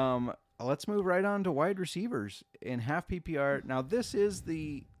let's move right on to wide receivers in half PPR. Now, this is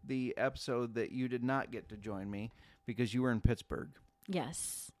the episode that you did not get to join me because you were in Pittsburgh.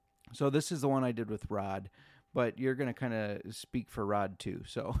 Yes. So this is the one I did with Rod. but you're going to kind of speak for Rod too.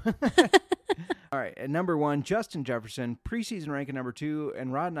 So, all right. At number 1, Justin Jefferson, preseason rank at number 2,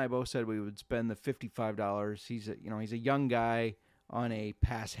 and Rod and I both said we would spend the $55. He's a young guy on a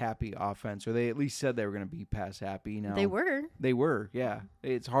pass happy offense, or they at least said they were going to be pass happy. Now They were. Yeah.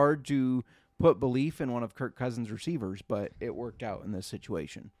 It's hard to put belief in one of Kirk Cousins' receivers, but it worked out in this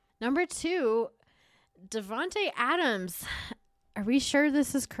situation. Number 2, Devontae Adams. Are we sure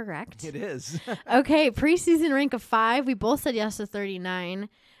this is correct? It is. Okay, preseason rank of 5. We both said yes to 39.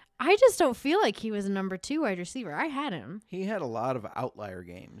 I just don't feel like he was a number 2 wide receiver. I had him. He had a lot of outlier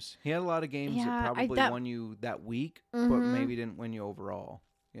games. He had a lot of games that probably won you that week, but maybe didn't win you overall,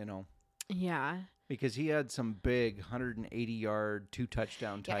 Yeah. Because he had some big 180-yard,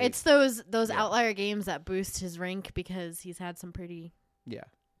 2-touchdown type. It's those outlier games that boost his rank because he's had some pretty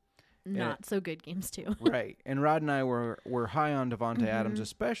not so good games too. Right. And Rod and I were high on Devontae Adams,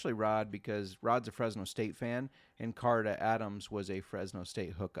 especially Rod, because Rod's a Fresno State fan, and Carter Adams was a Fresno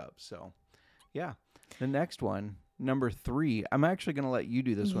State hookup. So, yeah. The next one, number 3. I'm actually going to let you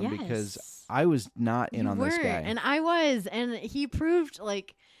do this one because I was not in on this guy. And I was. And he proved,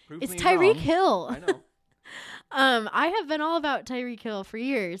 it's me Tyreek wrong. Hill. I know. I have been all about Tyreek Hill for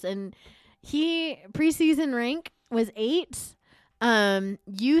years. And he, preseason rank was 8.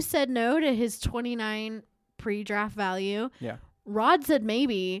 You said no to his 29 pre-draft value. Yeah. Rod said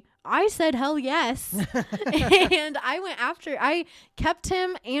maybe. I said hell yes. And I kept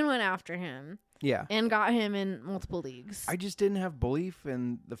him and went after him. Yeah. And got him in multiple leagues. I just didn't have belief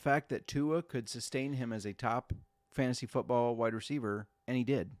in the fact that Tua could sustain him as a top fantasy football wide receiver, and he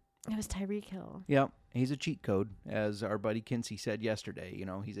did. It was Tyreek Hill. Yep. He's a cheat code, as our buddy Kinsey said yesterday.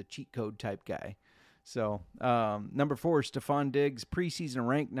 He's a cheat code type guy. So, number 4, Stephon Diggs, preseason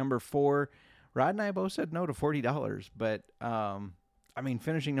rank number 4. Rod and I both said no to $40, but,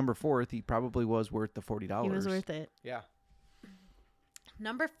 finishing number 4th, he probably was worth the $40. He was worth it. Yeah.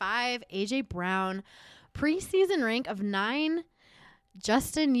 Number 5, A.J. Brown, preseason rank of 9.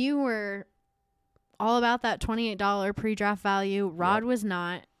 Justin, you were all about that $28 pre-draft value. Rod was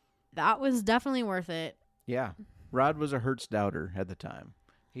not. That was definitely worth it. Yeah. Rod was a Hurts doubter at the time.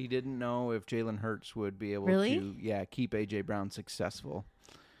 He didn't know if Jalen Hurts would be able to keep A.J. Brown successful.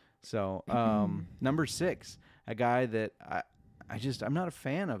 So, number 6, a guy that I'm not a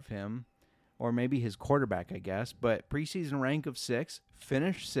fan of him, or maybe his quarterback, I guess, but preseason rank of 6,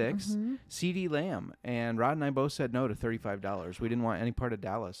 finished 6th, CD Lamb. And Rod and I both said no to $35. We didn't want any part of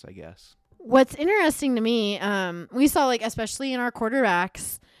Dallas, I guess. What's interesting to me, we saw, especially in our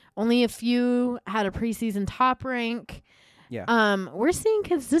quarterbacks, only a few had a preseason top rank. Yeah. We're seeing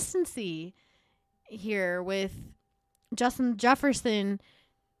consistency here with Justin Jefferson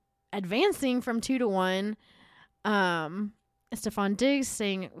advancing from 2 to 1. Stephon Diggs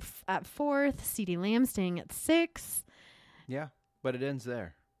staying at 4th. CeeDee Lamb staying at 6. Yeah, but it ends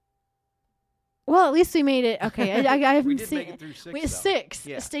there. Well, at least we made it. Okay, I haven't we did seen make it through 6. We though. 6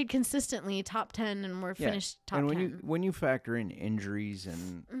 Yeah. stayed consistently top 10, and we're finished top and 10. when you factor in injuries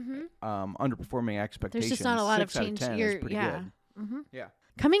and underperforming expectations, there's just not a lot of 6 out change. 10 is pretty good. Yeah.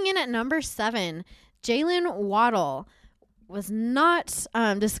 Coming in at number 7, Jalen Waddle was not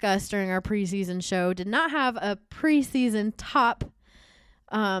discussed during our preseason show. Did not have a preseason top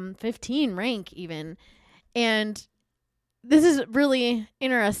 15 rank even, and this is really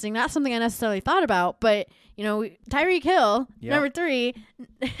interesting. Not something I necessarily thought about, but Tyreek Hill, number 3.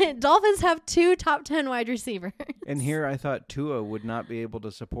 Dolphins have 2 top 10 wide receivers. And here I thought Tua would not be able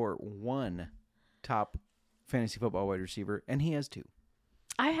to support 1 top fantasy football wide receiver, and he has 2.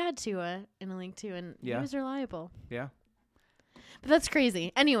 I had Tua in a league too, and he was reliable. Yeah. But that's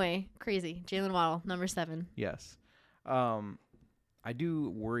crazy. Anyway, crazy. Jalen Waddle, number 7. Yes. I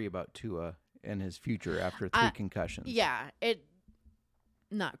do worry about Tua and his future after 3 concussions. Yeah,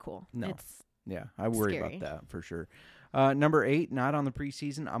 not cool. No. It's I worry scary. about that for sure. Number 8, not on the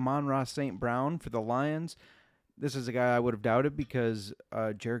preseason, Amon-Ra St. Brown for the Lions. This is a guy I would have doubted because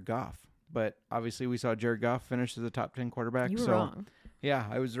Jared Goff. But obviously we saw Jared Goff finish as a top 10 quarterback. You were wrong. Yeah,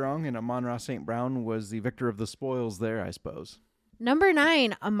 I was wrong, and Amon-Ra St. Brown was the victor of the spoils there, I suppose. Number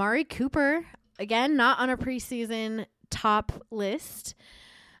 9, Amari Cooper. Again, not on a preseason top list.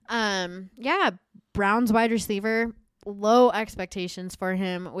 Browns wide receiver. Low expectations for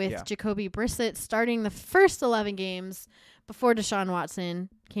him with Jacoby Brissett starting the first 11 games before Deshaun Watson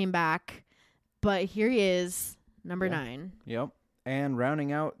came back. But here he is, number 9. Yep. And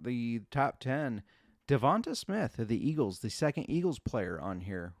rounding out the top 10, Devonta Smith of the Eagles, the second Eagles player on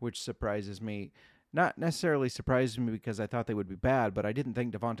here, which surprises me. Not necessarily surprises me because I thought they would be bad, but I didn't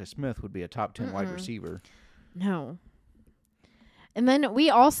think Devonta Smith would be a top 10 wide receiver. No. And then we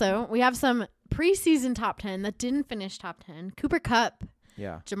have some preseason top 10 that didn't finish top 10. Cooper Kupp,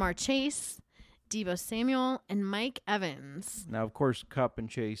 Yeah. Jamar Chase, Deebo Samuel, and Mike Evans. Now, of course, Kupp and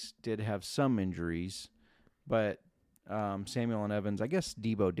Chase did have some injuries, but Samuel and Evans, I guess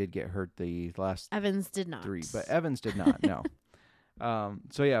Deebo did get hurt the last Evans did not. 3, but Evans did not, no.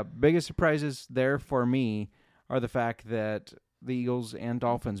 So, yeah, biggest surprises there for me are the fact that the Eagles and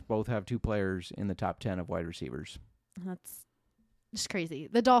Dolphins both have 2 players in the top 10 of wide receivers. That's just crazy.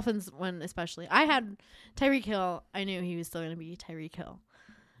 The Dolphins one especially. I had Tyreek Hill. I knew he was still going to be Tyreek Hill.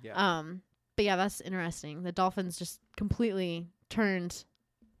 Yeah. But yeah, that's interesting. The Dolphins just completely turned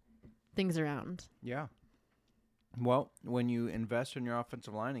things around. Yeah. Well, when you invest in your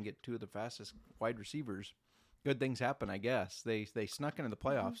offensive line and get 2 of the fastest wide receivers, good things happen, I guess. They snuck into the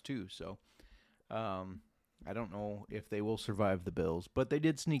playoffs too, so I don't know if they will survive the Bills, but they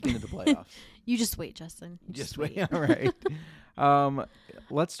did sneak into the playoffs. You just wait, Justin. You Just wait. All right.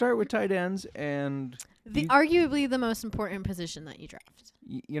 Let's start with tight ends and arguably the most important position that you draft.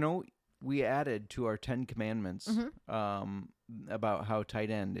 We added to our 10 commandments about how tight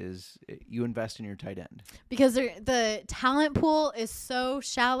end is. You invest in your tight end because the talent pool is so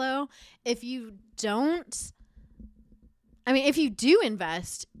shallow. If you don't, if you do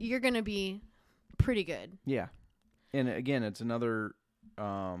invest, you're going to be pretty good. Yeah. And again, it's another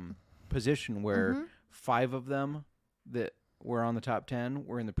position where 5 of them that were on the top 10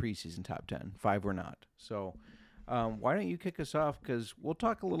 were in the preseason top 10. 5 were not. So why don't you kick us off? Because we'll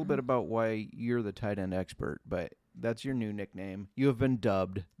talk a little bit about why you're the tight end expert, but that's your new nickname. You have been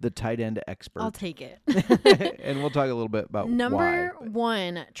dubbed the tight end expert. I'll take it. And we'll talk a little bit about Number why,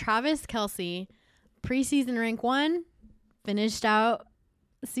 1, Travis Kelce, preseason rank 1, finished out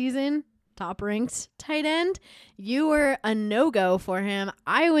season top ranked tight end. You were a no-go for him.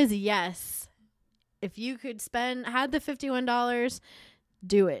 I was yes. If you could had the $51,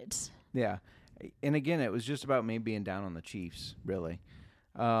 do it. Yeah. And again, it was just about me being down on the Chiefs, really.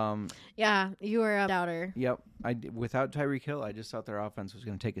 Yeah, you were a doubter. Yep. Without Tyreek Hill, I just thought their offense was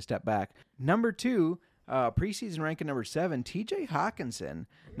going to take a step back. Number 2, preseason ranking number 7, TJ Hawkinson.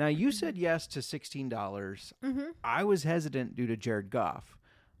 Now, you said yes to $16. I was hesitant due to Jared Goff.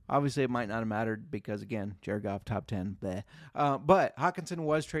 Obviously, it might not have mattered because, again, Jared Goff, top 10. Bleh. But Hawkinson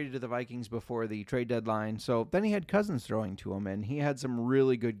was traded to the Vikings before the trade deadline. So then he had Cousins throwing to him, and he had some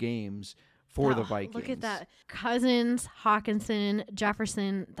really good games for the Vikings. Look at that. Cousins, Hawkinson,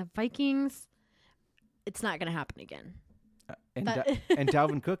 Jefferson, the Vikings. It's not going to happen again. And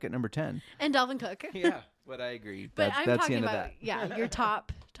Dalvin Cook at number 10. And Dalvin Cook. Yeah, but I agree. But I'm that's talking the end about, of that. Yeah, your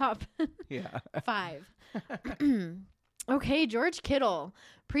top Yeah. 5. Okay, George Kittle,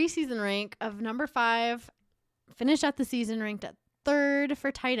 preseason rank of number 5, finished out the season ranked at 3rd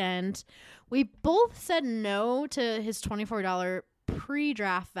for tight end. We both said no to his $24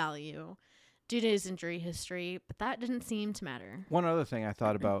 pre-draft value due to his injury history, but that didn't seem to matter. One other thing I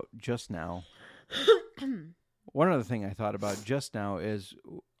thought about just now is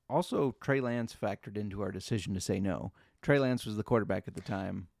also Trey Lance factored into our decision to say no. Trey Lance was the quarterback at the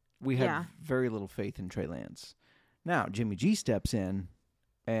time. We had very little faith in Trey Lance. Now, Jimmy G steps in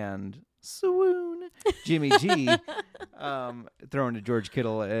and swoon. Jimmy G throwing to George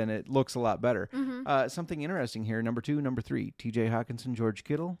Kittle, and it looks a lot better. Something interesting here, number 2, number 3, TJ Hawkinson, George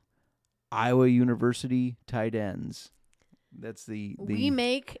Kittle, Iowa University tight ends. That's the We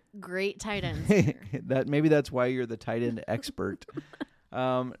make great tight ends here. Maybe that's why you're the tight end expert.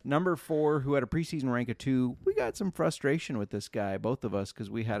 Number 4, who had a preseason rank of 2. We got some frustration with this guy, both of us, because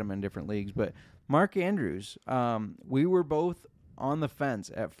we had him in different leagues. But Mark Andrews, we were both on the fence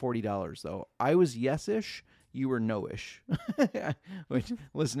at $40, though. I was yes-ish. You were no-ish. Which,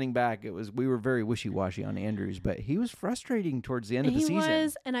 listening back, we were very wishy-washy on Andrews, but he was frustrating towards the end of the season. He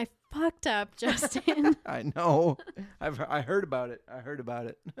was, and I fucked up, Justin. I know. I heard about it.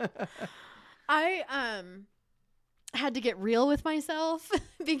 I had to get real with myself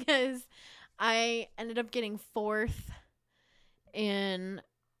because I ended up getting 4th in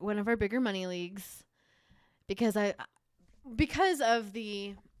one of our bigger money leagues because of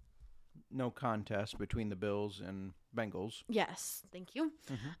the no contest between the Bills and Bengals. Yes, thank you.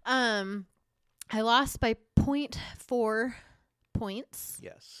 I lost by 0.4 points.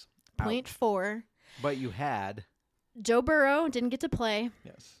 Yes. 0.4. But you had Joe Burrow didn't get to play.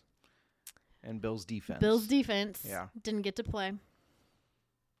 Yes. And Bills defense. Yeah. Didn't get to play.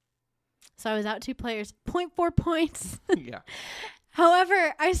 So I was out 2 players. 0.4 points. Yeah.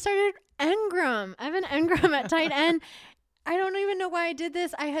 However, I started Evan Engram at tight end. I don't even know why I did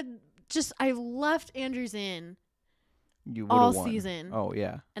this. I left Andrews in all season. Oh,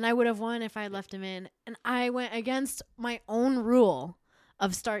 yeah. And I would have won if I had left him in. And I went against my own rule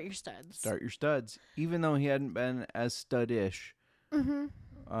of start your studs. Start your studs. Even though he hadn't been as stud-ish, the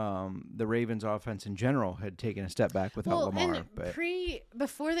Ravens offense in general had taken a step back without Lamar. And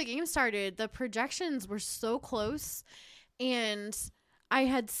before the game started, the projections were so close, and I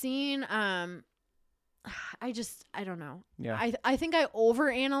had seen I don't know. Yeah. I think I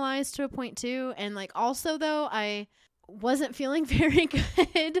overanalyzed to a point too, and like also though I wasn't feeling very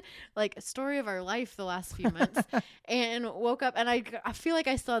good, like a story of our life the last few months, and woke up and I feel like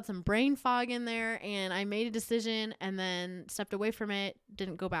I still had some brain fog in there, and I made a decision and then stepped away from it,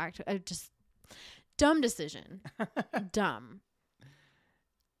 didn't go back to just dumb decision. Dumb.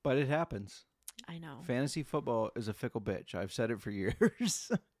 But it happens. I know. Fantasy football is a fickle bitch. I've said it for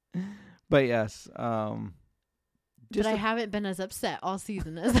years. But yes, but I haven't been as upset all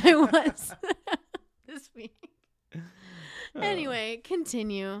season as I was this week. Anyway,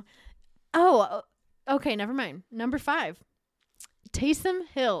 continue. Oh, okay, never mind. Number 5, Taysom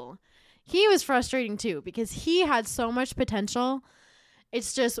Hill. He was frustrating too because he had so much potential.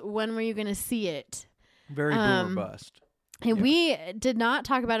 It's just, when were you going to see it? Very boomer bust. And we did not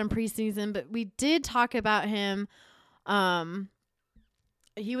talk about him preseason, but we did talk about him.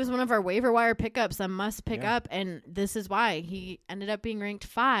 He was one of our waiver wire pickups, a must pick up, and this is why he ended up being ranked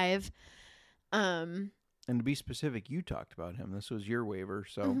 5. And to be specific, you talked about him. This was your waiver,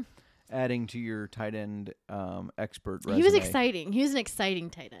 so adding to your tight end expert resume. He was exciting. He was an exciting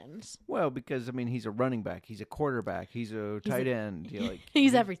tight end. Well, because, I mean, he's a running back. He's a quarterback. He's a tight end.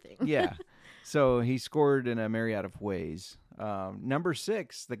 He's everything. Yeah. So he scored in a myriad of ways. Number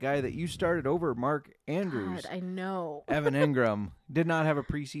 6, the guy that you started over Mark Andrews. God, I know. Evan Ingram did not have a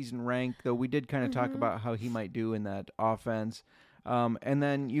preseason rank, though we did kind of talk about how he might do in that offense. And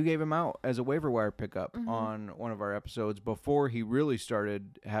then you gave him out as a waiver wire pickup on one of our episodes before he really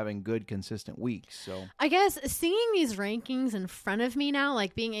started having good, consistent weeks. So I guess seeing these rankings in front of me now,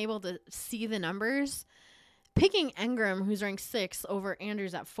 like being able to see the numbers, picking Ingram, who's ranked 6, over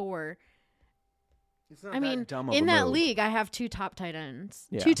Andrews at 4. It's not that dumb of a in that move. league, I have 2 top tight ends,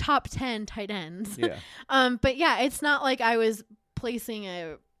 Yeah. 2 top 10 tight ends. Yeah. But yeah, it's not like I was placing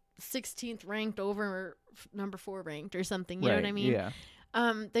a 16th ranked over number 4 ranked or something. You know what I mean? Yeah.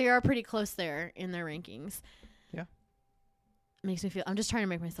 They are pretty close there in their rankings. Yeah. Makes me feel, I'm just trying to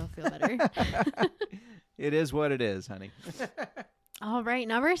make myself feel better. It is what it is, honey. All right.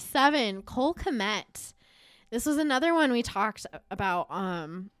 Number 7, Cole Kmet. This was another one we talked about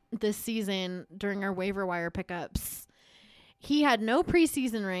this season during our waiver wire pickups. He had no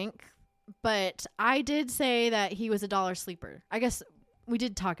preseason rank, but I did say that he was a dollar sleeper. I guess we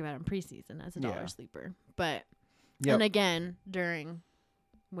did talk about him preseason as a dollar sleeper, but and again during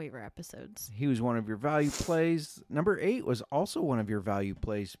waiver episodes. He was one of your value plays. Number 8 was also one of your value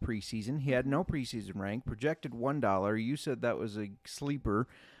plays preseason. He had no preseason rank, projected $1. You said that was a sleeper.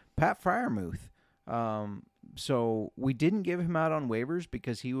 Pat Freiermuth. So we didn't give him out on waivers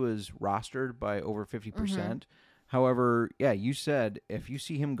because he was rostered by over 50%. However, yeah, you said if you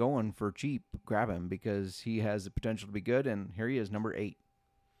see him going for cheap, grab him because he has the potential to be good, and here he is, number 8.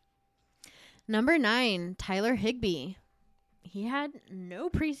 Number 9, Tyler Higbee. He had no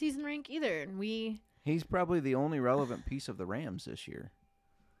preseason rank either, and he's probably the only relevant piece of the Rams this year.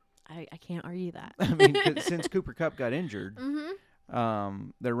 I can't argue that. I mean, since Cooper Kupp got injured,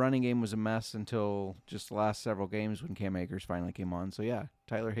 their running game was a mess until just the last several games when Cam Akers finally came on. So, yeah,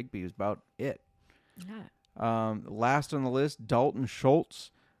 Tyler Higbee was about it. Yeah. Last on the list, Dalton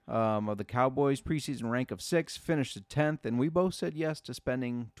Schultz of the Cowboys, preseason rank of 6, finished at 10th, and we both said yes to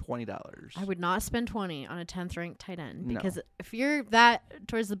spending $20. I would not spend 20 on a 10th ranked tight end because No. if you're that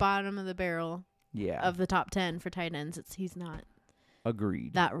towards the bottom of the barrel Yeah. of the top 10 for tight ends, he's not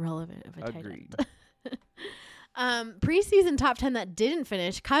Agreed. that relevant of a Agreed. tight end. Preseason top 10 that didn't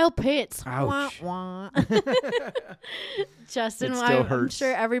finish, Kyle Pitts. Ouch. Wah, wah. Justin, It still I'm hurts.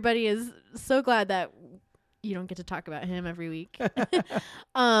 sure everybody is so glad that you don't get to talk about him every week.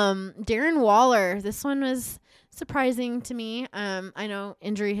 Darren Waller. This one was surprising to me. I know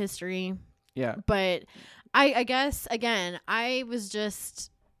injury history. Yeah. But I guess, again, I was just...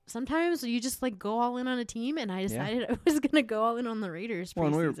 Sometimes you just like go all in on a team, and I decided I was going to go all in on the Raiders Well,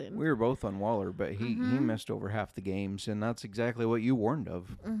 preseason. and we were both on Waller, but he missed over half the games, and that's exactly what you warned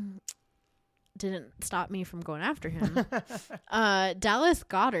of. Didn't stop me from going after him. Dallas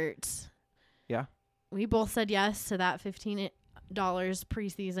Goedert. Yeah. We both said yes to that $15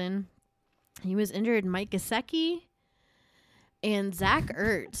 preseason. He was injured. Mike Gesicki and Zach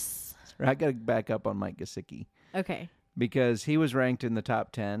Ertz. I got to back up on Mike Gesicki. Okay. Because he was ranked in the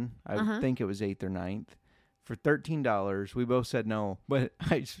top 10. I think it was 8th or 9th. For $13, we both said no. But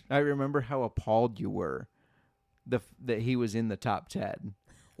I remember how appalled you were that he was in the top 10.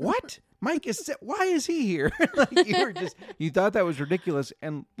 What? Mike why is he here? Like you thought that was ridiculous.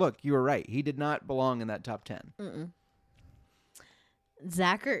 And look, you were right. He did not belong in that top 10. Mm-mm.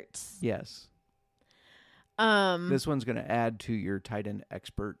 Zach Ertz. Yes. This one's going to add to your tight end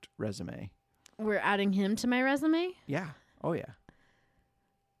expert resume. We're adding him to my resume? Yeah. Oh, yeah.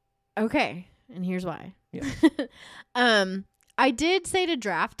 Okay. And here's why. Yeah. I did say to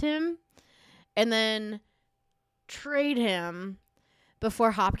draft him and then trade him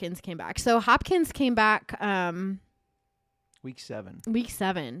before Hopkins came back. So Hopkins came back Week 7. Yeah.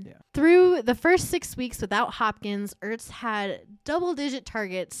 Yeah. Through the first 6 weeks without Hopkins, Ertz had double-digit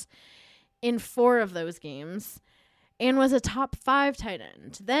targets in 4 of those games and was a top 5 tight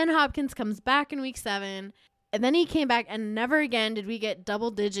end. Then Hopkins comes back in week 7, and then he came back, and never again did we get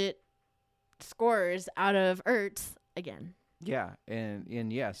double-digit scores out of Ertz again. Yeah,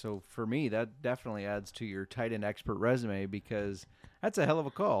 and yeah, so for me, that definitely adds to your tight end expert resume because that's a hell of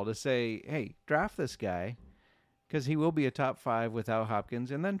a call to say, hey, draft this guy because he will be a top 5 without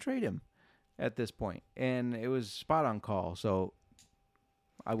Hopkins, and then trade him at this point. And it was spot on call, so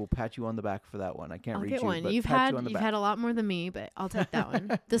I will pat you on the back for that one. I can't I'll reach get you, one. but You've pat you on the back. had a lot more than me, but I'll take that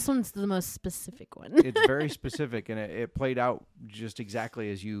one. This one's the most specific one. It's very specific, and it played out just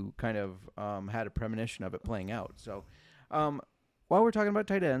exactly as you kind of had a premonition of it playing out. So while we're talking about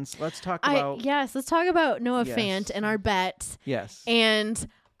tight ends, let's talk about... Let's talk about Noah Yes. Fant and our bet. Yes. And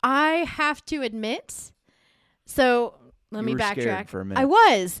I have to admit, so let me You were scared backtrack. for a minute. I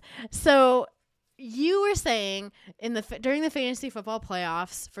was. So you were saying during the fantasy football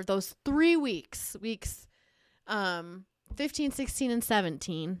playoffs for those 3 weeks 15, 16, and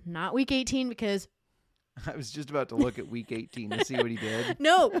 17, not week 18 because I was just about to look at week 18 to see what he did.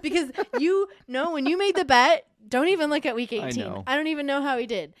 no, because when you made the bet, don't even look at week 18. I know. I don't even know how he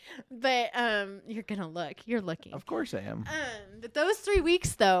did. But you're going to look. You're looking. Of course I am. But those 3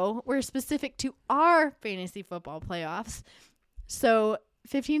 weeks, though, were specific to our fantasy football playoffs. So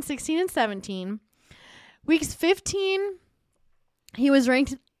 15, 16, and 17. Weeks 15, he was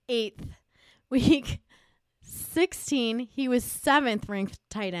ranked 8th. Week 16, he was 7th ranked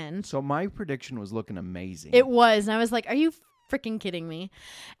tight end. So my prediction was looking amazing. It was. And I was like, are you freaking kidding me?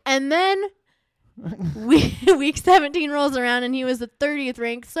 And then week 17 rolls around and he was the 30th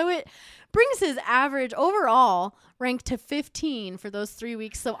ranked. So it brings his average overall rank to 15 for those 3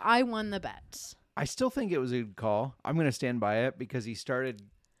 weeks. So I won the bet. I still think it was a good call. I'm going to stand by it because he started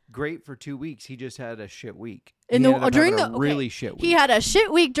great for 2 weeks. He just had a shit week. Really shit week. He had a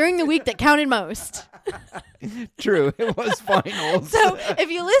shit week during the week that counted most. True. It was finals. So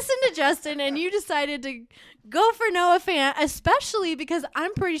if you listen to Justin and you decided to go for Noah Fant, especially because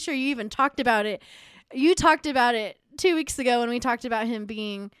I'm pretty sure you even talked about it. You talked about it 2 weeks ago when we talked about him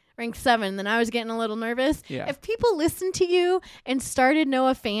being ranked 7. Then I was getting a little nervous. Yeah. If people listened to you and started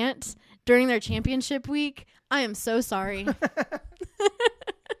Noah Fant during their championship week, I am so sorry.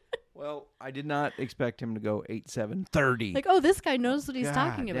 Well, I did not expect him to go 8-7-30. Like, oh, this guy knows what he's God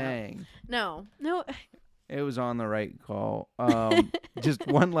talking about. dang. No. It was on the right call. Just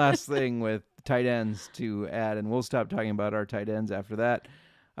one last thing with tight ends to add, and we'll stop talking about our tight ends after that.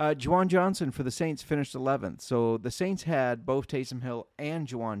 Juwan Johnson for the Saints finished 11th. So the Saints had both Taysom Hill and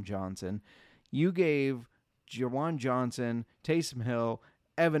Juwan Johnson. You gave Juwan Johnson, Taysom Hill,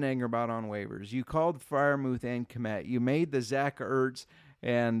 Evan Engerbot on waivers. You called Freiermuth and Kmet. You made the Zach Ertz,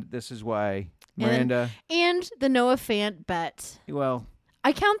 and this is why Miranda. And the Noah Fant bet. Well,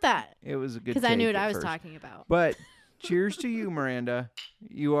 I count that. it was a good Because I knew take what at I was first. talking about. But cheers to you, Miranda.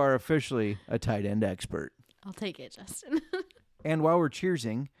 You are officially a tight end expert. I'll take it, Justin. And while we're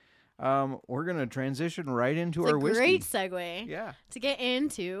cheersing, we're going to transition right into It's our a whiskey. great segue Yeah. to get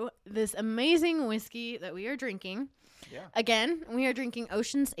into this amazing whiskey that we are drinking. Yeah. Again, we are drinking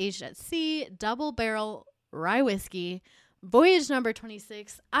Ocean's Aged at Sea Double Barrel Rye Whiskey, voyage number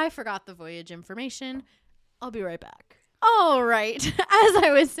 26. I forgot the voyage information. I'll be right back. All right. As I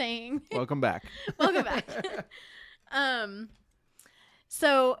was saying. Welcome back. Welcome back.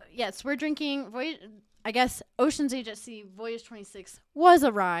 So, yes, we're drinking voyage. I guess Ocean's Age at Sea Voyage 26 was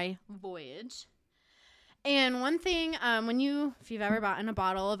a rye voyage. And one thing, if you've ever bought a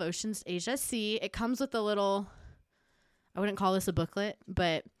bottle of Ocean's Age at Sea, it comes with a little, I wouldn't call this a booklet,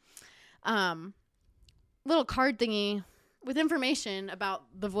 but little card thingy with information about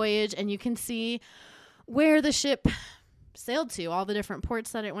the voyage, and you can see where the ship sailed to, all the different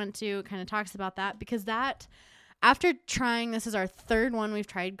ports that it went to. It kind of talks about that, because that, after trying, this is our third one we've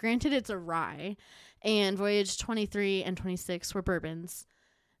tried. Granted, it's a rye, and Voyage 23 and 26 were bourbons.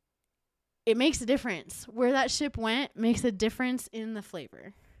 It makes a difference. Where that ship went makes a difference in the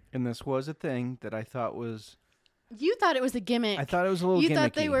flavor. And this was a thing that I thought was You thought it was a gimmick. I thought it was a little You gimmicky.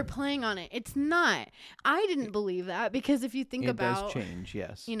 thought they were playing on it. It's not. I didn't believe that because if you think about... It does change,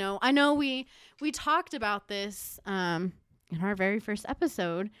 yes. You know, I know we talked about this in our very first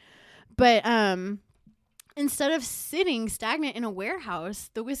episode, but instead of sitting stagnant in a warehouse,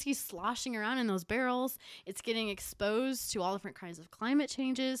 the whiskey's sloshing around in those barrels. It's getting exposed to all different kinds of climate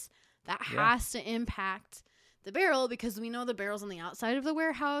changes. That has to impact the barrel because we know the barrels on the outside of the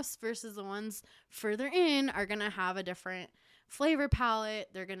warehouse versus the ones further in are going to have a different flavor palette.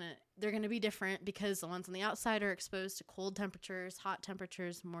 They're going to be different because the ones on the outside are exposed to cold temperatures, hot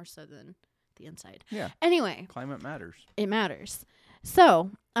temperatures more so than the inside. Yeah. Anyway, Climate matters. it matters. So,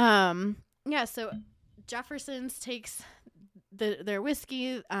 so Jefferson's takes their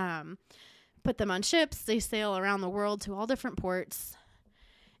whiskey, put them on ships. They sail around the world to all different ports,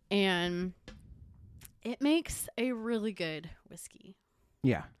 and it makes a really good whiskey.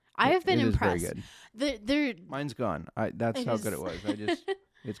 Yeah. I have been it impressed. Is very good. Mine's gone. That's how good it was.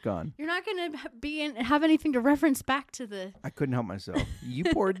 It's gone. You're not going to have anything to reference back to the... I couldn't help myself. You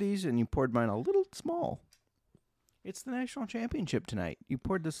poured these, and you poured mine a little small. It's the national championship tonight. You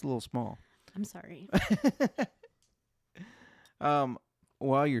poured this a little small. I'm sorry.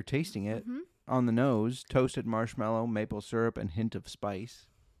 While you're tasting it, on the nose, toasted marshmallow, maple syrup, and hint of spice.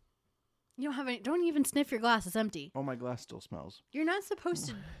 You don't have any... Don't even sniff your glass. It's empty. Oh, my glass still smells. You're not supposed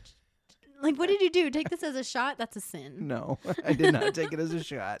to... Like, what did you do? Take this as a shot? That's a sin. No, I did not take it as a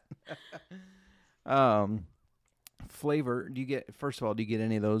shot. Flavor, first of all, do you get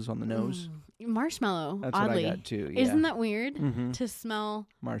any of those on the nose? Marshmallow, That's oddly. what I got too, yeah. Isn't that weird to smell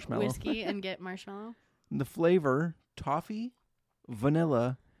Marshmallow. whiskey and get marshmallow? The flavor, toffee,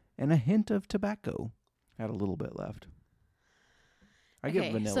 vanilla, and a hint of tobacco. Had a little bit left. I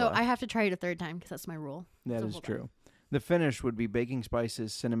get vanilla. So I have to try it a third time because that's my rule. That So is hold true. on. The finish would be baking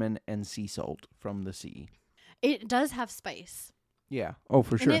spices, cinnamon, and sea salt from the sea. It does have spice. Yeah. Oh,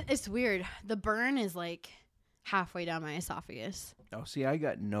 for sure. And it's weird. The burn is like halfway down my esophagus. Oh, see, I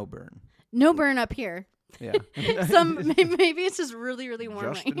got no burn. No burn up here. Yeah. Maybe it's just really, really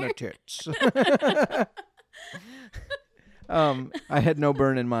warm Just right in here. the tits. I had no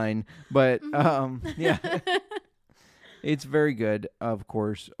burn in mine, but yeah. It's very good, of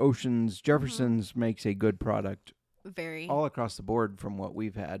course. Jefferson's makes a good product. Very. All across the board from what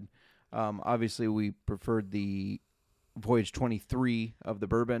we've had. Obviously, we preferred the Voyage 23 of the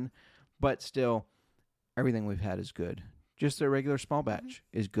bourbon, but still, everything we've had is good. Just their regular small batch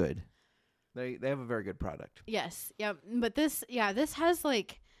is good. They have a very good product. Yes. Yeah. But this has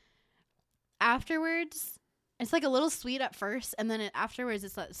like afterwards, it's like a little sweet at first, and then afterwards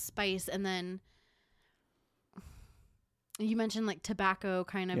it's that spice, and then you mentioned like tobacco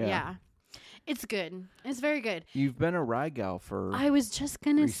kind of. Yeah. It's good. It's very good. You've been a rye gal for... I was just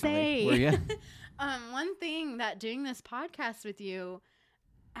going to recently. say. Were you? One thing that doing this podcast with you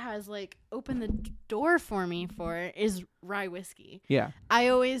has like opened the door for me is rye whiskey. Yeah. I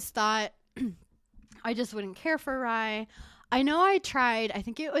always thought I just wouldn't care for rye. I know I tried, I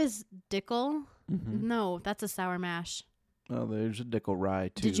think it was Dickel. Mm-hmm. No, that's a sour mash. Well, there's a Dickel rye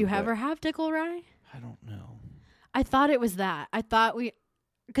too. Did you ever have Dickel rye? I don't know. I thought it was that. I thought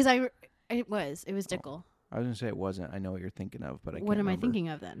because it was Dickel. I was going to say it wasn't. I know what you're thinking of, but I can't What am remember. I thinking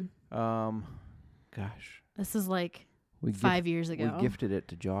of then? Gosh. This is like We 5 years ago. We gifted it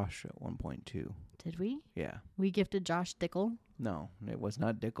to Josh at one point too. Did we? Yeah. We gifted Josh Dickel. No, it was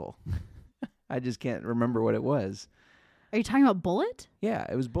not Dickel. I just can't remember what it was. Are you talking about Bullet? Yeah,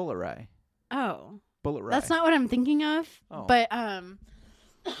 it was Bullet Rye. Oh. Bullet Rye. That's not what I'm thinking of. Oh. But I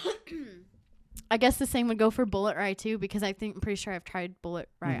guess the same would go for Bullet Rye too, because I'm pretty sure I've tried Bullet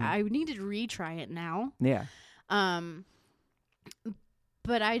Rye. Mm-hmm. I need to retry it now. Yeah. But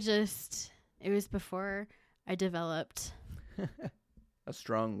it was before I developed. A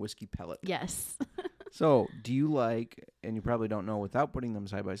strong whiskey pellet. Yes. So, do you like, and you probably don't know without putting them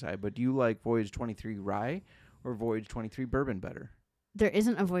side by side, but do you like Voyage 23 Rye or Voyage 23 Bourbon better? There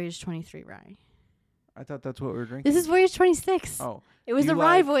isn't a Voyage 23 Rye. I thought that's what we were drinking. This is Voyage 26. Oh. It was a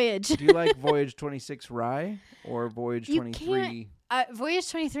rye voyage. Do you like Voyage 26 Rye or Voyage 23?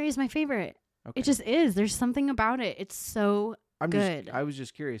 Voyage 23 is my favorite. Okay. It just is. There's something about it. It's so good. I was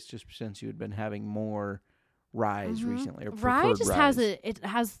just curious, just since you had been having more ryes recently. Or Rye just ryes. it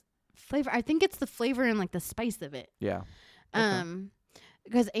has flavor. I think it's the flavor and like the spice of it. Yeah.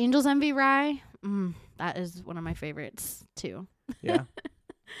 Because Angel's Envy Rye, that is one of my favorites too. Yeah.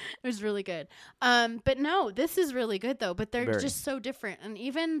 It was really good. But no, this is really good though. But they're just so different. And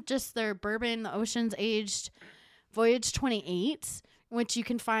even just their bourbon, the Ocean's Aged Voyage 28, which you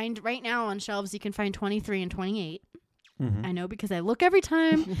can find right now on shelves. You can find 23 and 28. Mm-hmm. I know because I look every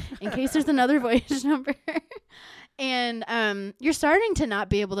time in case there's another voyage number. And you're starting to not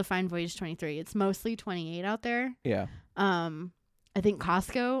be able to find Voyage 23. It's mostly 28 out there. Yeah. I think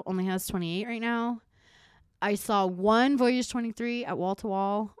Costco only has 28 right now. I saw one Voyage 23 at Wall to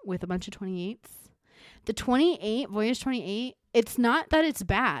Wall with a bunch of 28s. The 28, Voyage 28, it's not that it's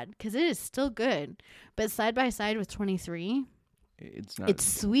bad because it is still good, but side by side with 23, it's not. It's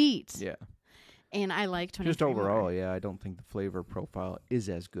sweet. Yeah. And I like 23 Just overall, more. yeah, I don't think the flavor profile is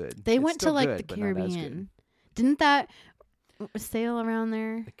as good. They It's went to still like good, the but not as good. Caribbean. Didn't that sail around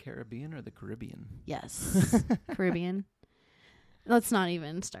there? The Caribbean or the Caribbean? Yes. Caribbean. Let's not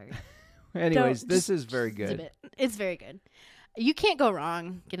even start. Anyways, Don't- this just- is very just good. zip it. It's very good. You can't go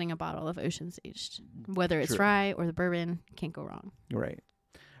wrong getting a bottle of Ocean's Aged. Whether it's True. rye or the bourbon, can't go wrong. Right.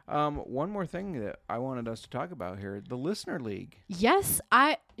 One more thing that I wanted us to talk about here, the Listener League. Yes,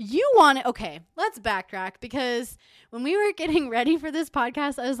 you want it. Okay, let's backtrack because when we were getting ready for this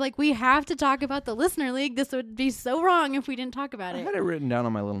podcast, I was like, we have to talk about the Listener League. This would be so wrong if we didn't talk about I it. had it written down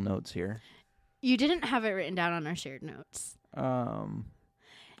on my little notes here. You didn't have it written down on our shared notes. Are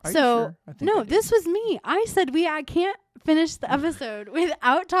you So, sure? I think I no, did. this was me. I said I can't finish the episode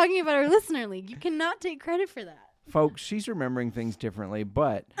without talking about our Listener League. You cannot take credit for that. Folks, she's remembering things differently,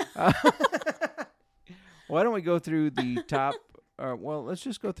 but why don't we go through the top? Well, let's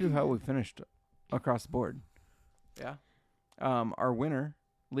just go through how we finished across the board. Yeah. Our winner,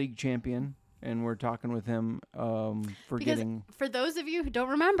 league champion, and we're talking with him for Because getting. for those of you who don't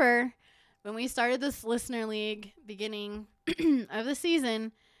remember, when we started this Listener League beginning of the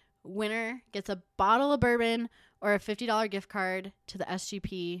season, winner gets a bottle of bourbon or a $50 gift card to the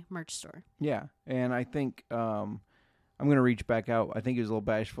SGP merch store. Yeah, and I think I'm going to reach back out. I think he was a little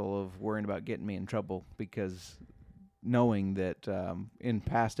bashful of worrying about getting me in trouble because knowing that in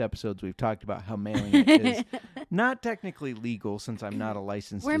past episodes we've talked about how mailing it is not technically legal since I'm not a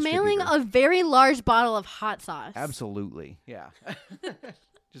licensed We're distributor. mailing a very large bottle of hot sauce. Absolutely, yeah.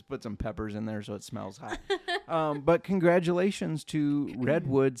 Just put some peppers in there so it smells hot. But congratulations to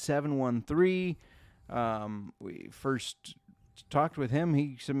Redwood 713. We first talked with him.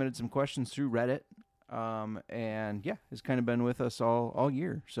 He submitted some questions through Reddit. And yeah, has kind of been with us all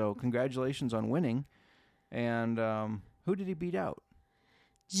year. So congratulations on winning. And who did he beat out?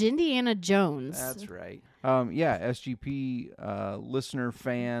 Jindiana Jones. That's right. Yeah, SGP listener,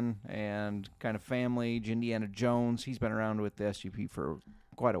 fan, and kind of family. Jindiana Jones. He's been around with the SGP for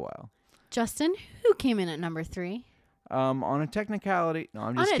quite a while. Justin, who came in at number 3? On a technicality. No,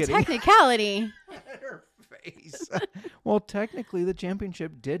 I'm just On a kidding. technicality. Her face. Well, technically, the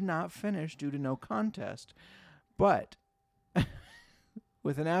championship did not finish due to no contest, but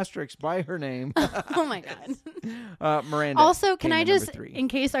with an asterisk by her name. Oh my God. Miranda. Also, can came I in number just, 3. in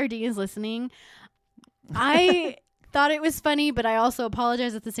case RD is listening, I thought it was funny, but I also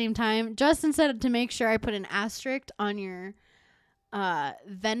apologize at the same time. Justin said to make sure I put an asterisk on your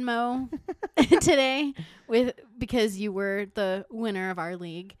Venmo today because you were the winner of our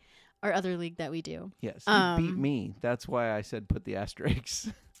league, our other league that we do. Yes, he beat me. That's why I said put the asterisks.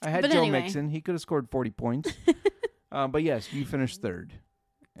 I had But Joe anyway. Mixon. He could have scored 40 points. But yes, you finished third.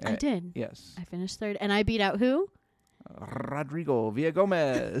 I did. Yes. I finished third, and I beat out who? Rodrigo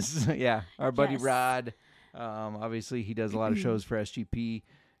Villagomez. Yeah, our buddy Yes. Rod. Obviously, he does a lot of shows for SGP.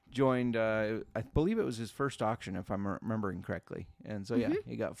 Joined, I believe it was his first auction, if I'm remembering correctly. And so, yeah,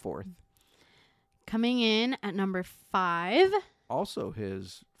 he got 4th. Coming in at number 5, Also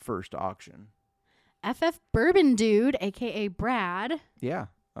his first auction. FF Bourbon Dude, a.k.a. Brad. Yeah.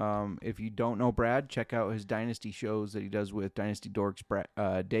 If you don't know Brad, check out his Dynasty shows that he does with Dynasty Dorks,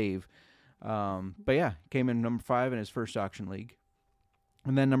 Dave. But yeah, came in number 5 in his first auction league.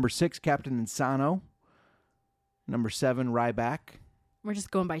 And then number 6, Captain Insano. Number 7, Ryback. We're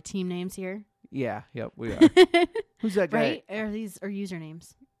just going by team names here. Yeah, yep, we are. Who's that guy? Right? Or these are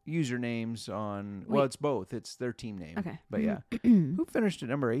usernames? Usernames on, well, Wait. it's both. It's their team name. Okay. But yeah. Who finished at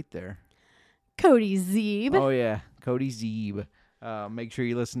number 8 there? Cody Zeeb. Oh, yeah. Cody Zeeb. Make sure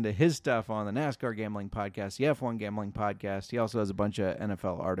you listen to his stuff on the NASCAR Gambling Podcast, the F1 Gambling Podcast. He also has a bunch of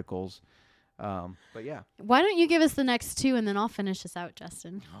NFL articles. But yeah. Why don't you give us the next 2 and then I'll finish this out,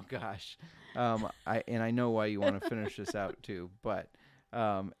 Justin? Oh, gosh. I know why you want to finish this out, too. But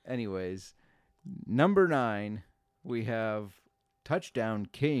anyways, number 9, we have Touchdown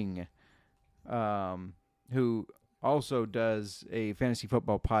King, who also does a fantasy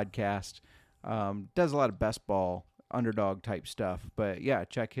football podcast, does a lot of best ball, underdog type stuff. But yeah,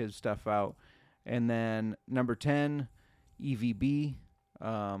 check his stuff out. And then number 10, EVB,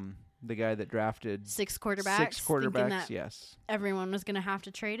 the guy that drafted 6 quarterbacks. 6 thinking quarterbacks. that Yes. everyone was going to have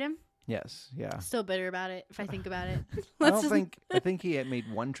to trade him. Yes. Yeah. Still bitter about it if I think about it. I think he had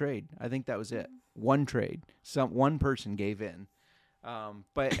made one trade. I think that was it. one trade. One person gave in.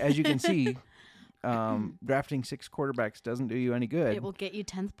 But as you can see, drafting 6 quarterbacks doesn't do you any good. It will get you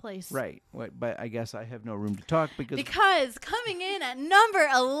 10th place. Right. But I guess I have no room to talk because coming in at number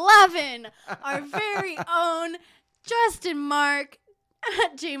 11, our very own Justin Mark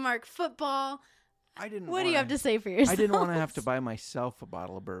at J Mark Football. What do you have to say for yourself? I didn't want to have to buy myself a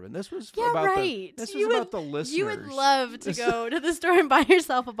bottle of bourbon. This was about the listeners. You would love to go to the store and buy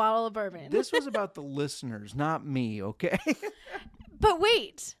yourself a bottle of bourbon. This was about the listeners, not me, okay? But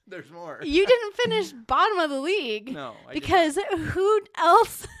wait. There's more. You didn't finish bottom of the league. No, I because who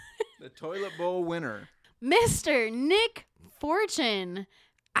else? The toilet bowl winner. Mr. Nick Fortune.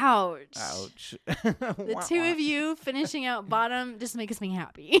 Ouch. The two of you finishing out bottom just makes me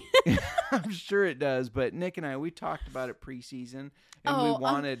happy. I'm sure it does, but Nick and we talked about it preseason, and we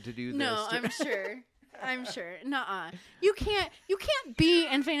wanted to do this. No, I'm sure. Nuh-uh. You can't be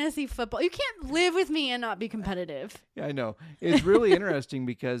in fantasy football. You can't live with me and not be competitive. Yeah, I know. It's really interesting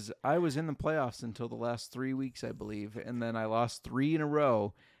because I was in the playoffs until the last 3 weeks, I believe, and then I lost 3 in a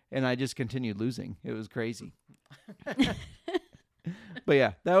row, and I just continued losing. It was crazy. But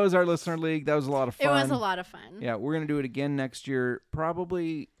yeah, that was our listener league. That was a lot of fun. It was a lot of fun. Yeah, we're going to do it again next year.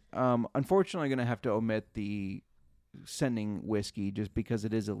 Probably, unfortunately, going to have to omit the sending whiskey just because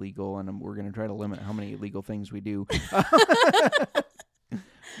it is illegal, and we're going to try to limit how many illegal things we do.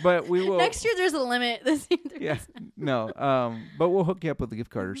 But we will. Next year, there's a limit. This year, yeah, no. But we'll hook you up with a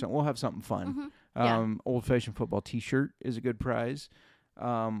gift card or something. We'll have something fun. Old Fashioned Football T-shirt is a good prize.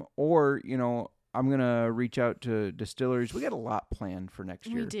 Or I'm going to reach out to distilleries. We got a lot planned for next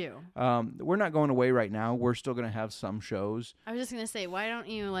year. We do. We're not going away right now. We're still going to have some shows. I was just going to say, why don't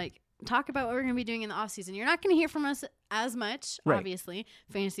you talk about what we're going to be doing in the off season? You're not going to hear from us as much, right. Obviously.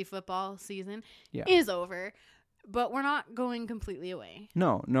 Fantasy football season is over, but we're not going completely away.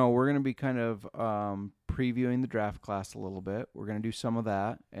 No, we're going to be kind of previewing the draft class a little bit. We're going to do some of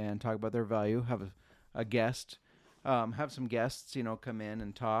that and talk about their value, have a guest, have some guests, come in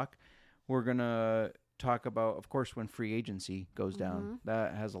and talk. We're going to talk about, of course, when free agency goes down.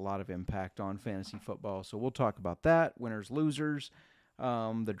 That has a lot of impact on fantasy football. So we'll talk about that, winners, losers,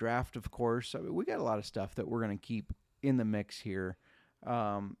 the draft, of course. We got a lot of stuff that we're going to keep in the mix here.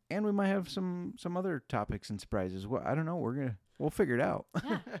 And we might have some other topics and surprises. Well, I don't know. We'll figure it out.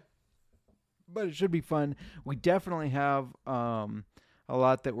 Yeah. But it should be fun. We definitely have a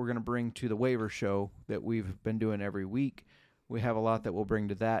lot that we're going to bring to the waiver show that we've been doing every week. We have a lot that we'll bring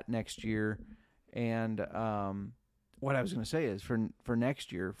to that next year. And what I was going to say is for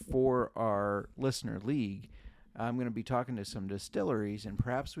next year, for our listener league, I'm going to be talking to some distilleries, and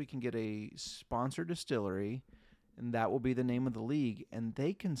perhaps we can get a sponsor distillery, and that will be the name of the league, and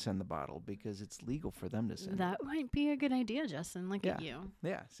they can send the bottle because it's legal for them to send That might be a good idea, Justin. Look at you.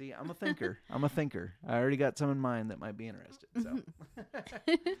 Yeah, see, I'm a thinker. I already got some in mind that might be interested. So.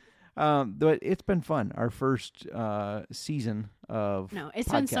 But it's been fun. Our first season of it's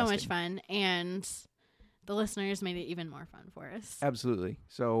been so much fun, and the listeners made it even more fun for us. Absolutely.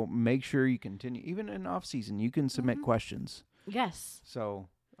 So make sure you continue. Even in off season, you can submit questions. Yes. So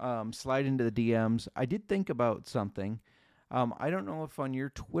slide into the DMs. I did think about something. I don't know if on your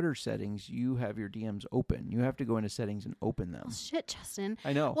Twitter settings you have your DMs open. You have to go into settings and open them. Oh, shit, Justin.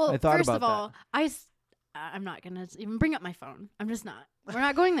 I know. Well, I thought first about of all, that. I'm not going to even bring up my phone. I'm just not. We're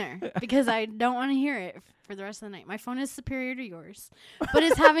not going there because I don't want to hear it for the rest of the night. My phone is superior to yours, but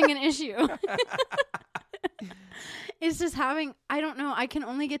it's having an issue. It's just I don't know. I can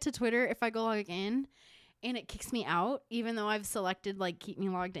only get to Twitter if I go log in, and it kicks me out, even though I've selected keep me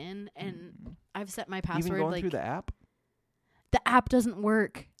logged in, and I've set my password. Even going through the app? The app doesn't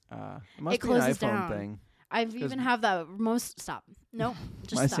work. It must it be closes an iPhone down. thing. I've even have the most stop. Nope.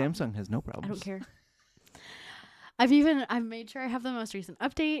 Just my stop. Samsung has no problems. I don't care. I've made sure I have the most recent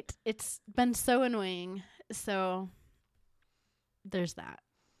update. It's been so annoying. So there's that.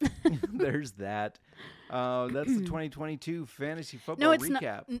 There's that. That's the 2022 fantasy football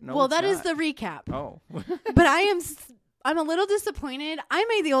recap. No, that is the recap. Oh. But I'm a little disappointed. I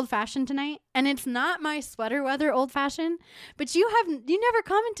made the old fashioned tonight, and it's not my sweater weather old fashioned, but you never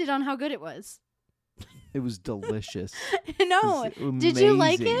commented on how good it was. It was delicious. No. It was did you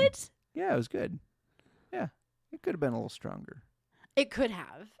like amazing. it? Yeah, it was good. Yeah. It could have been a little stronger. It could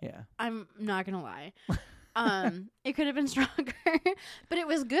have. Yeah. I'm not going to lie. It could have been stronger, but it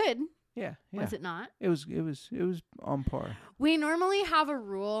was good. Yeah. Was it not? It was on par. We normally have a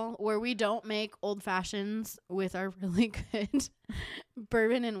rule where we don't make old fashions with our really good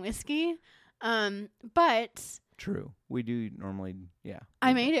bourbon and whiskey. But true. We do normally, yeah.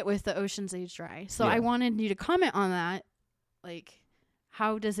 I made it with the Ocean's Age Dry. So Yeah. I wanted you to comment on that.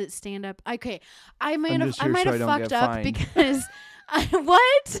 How does it stand up? Okay, I might I'm have just here so I don't fucked get up fined. because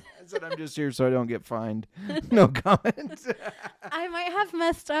what? I said I'm just here so I don't get fined. No comment. I might have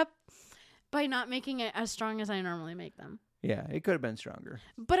messed up by not making it as strong as I normally make them. Yeah, it could have been stronger.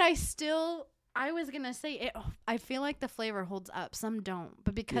 But I was going to say it. I feel like the flavor holds up. Some don't.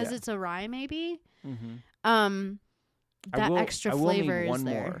 But because it's a rye maybe, that extra flavor is there. I will need one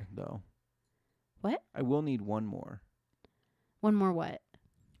there. more, though. What? I will need one more. One more what?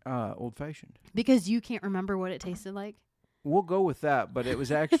 Old fashioned. Because you can't remember what it tasted like? We'll go with that, but it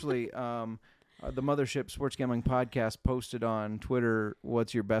was actually the Mothership Sports Gambling Podcast posted on Twitter,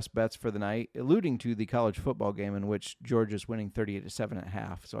 what's your best bets for the night, alluding to the college football game in which Georgia's winning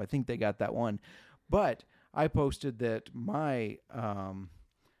 38-7.5. So I think they got that one. But I posted that my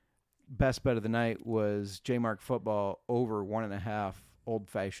best bet of the night was J-Mark football over 1.5 old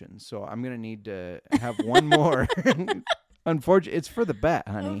fashions. So I'm going to need to have one more. Unfortunately, it's for the bet,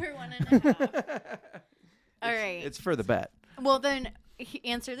 honey. Over 1.5. All right. It's for the bet. Well, then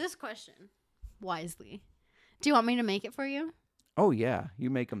answer this question wisely. Do you want me to make it for you? Oh, yeah. You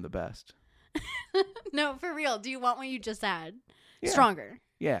make them the best. No, for real. Do you want what you just had? Yeah. Stronger.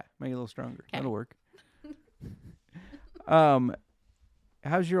 Yeah. Make it a little stronger. Okay. That'll work.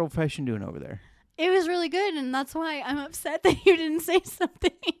 How's your old fashioned doing over there? It was really good, and that's why I'm upset that you didn't say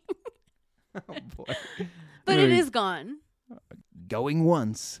something. Oh, boy. But it is gone. Going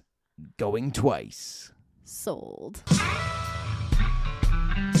once, going twice. Sold.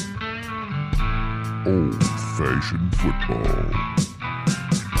 Old-fashioned football.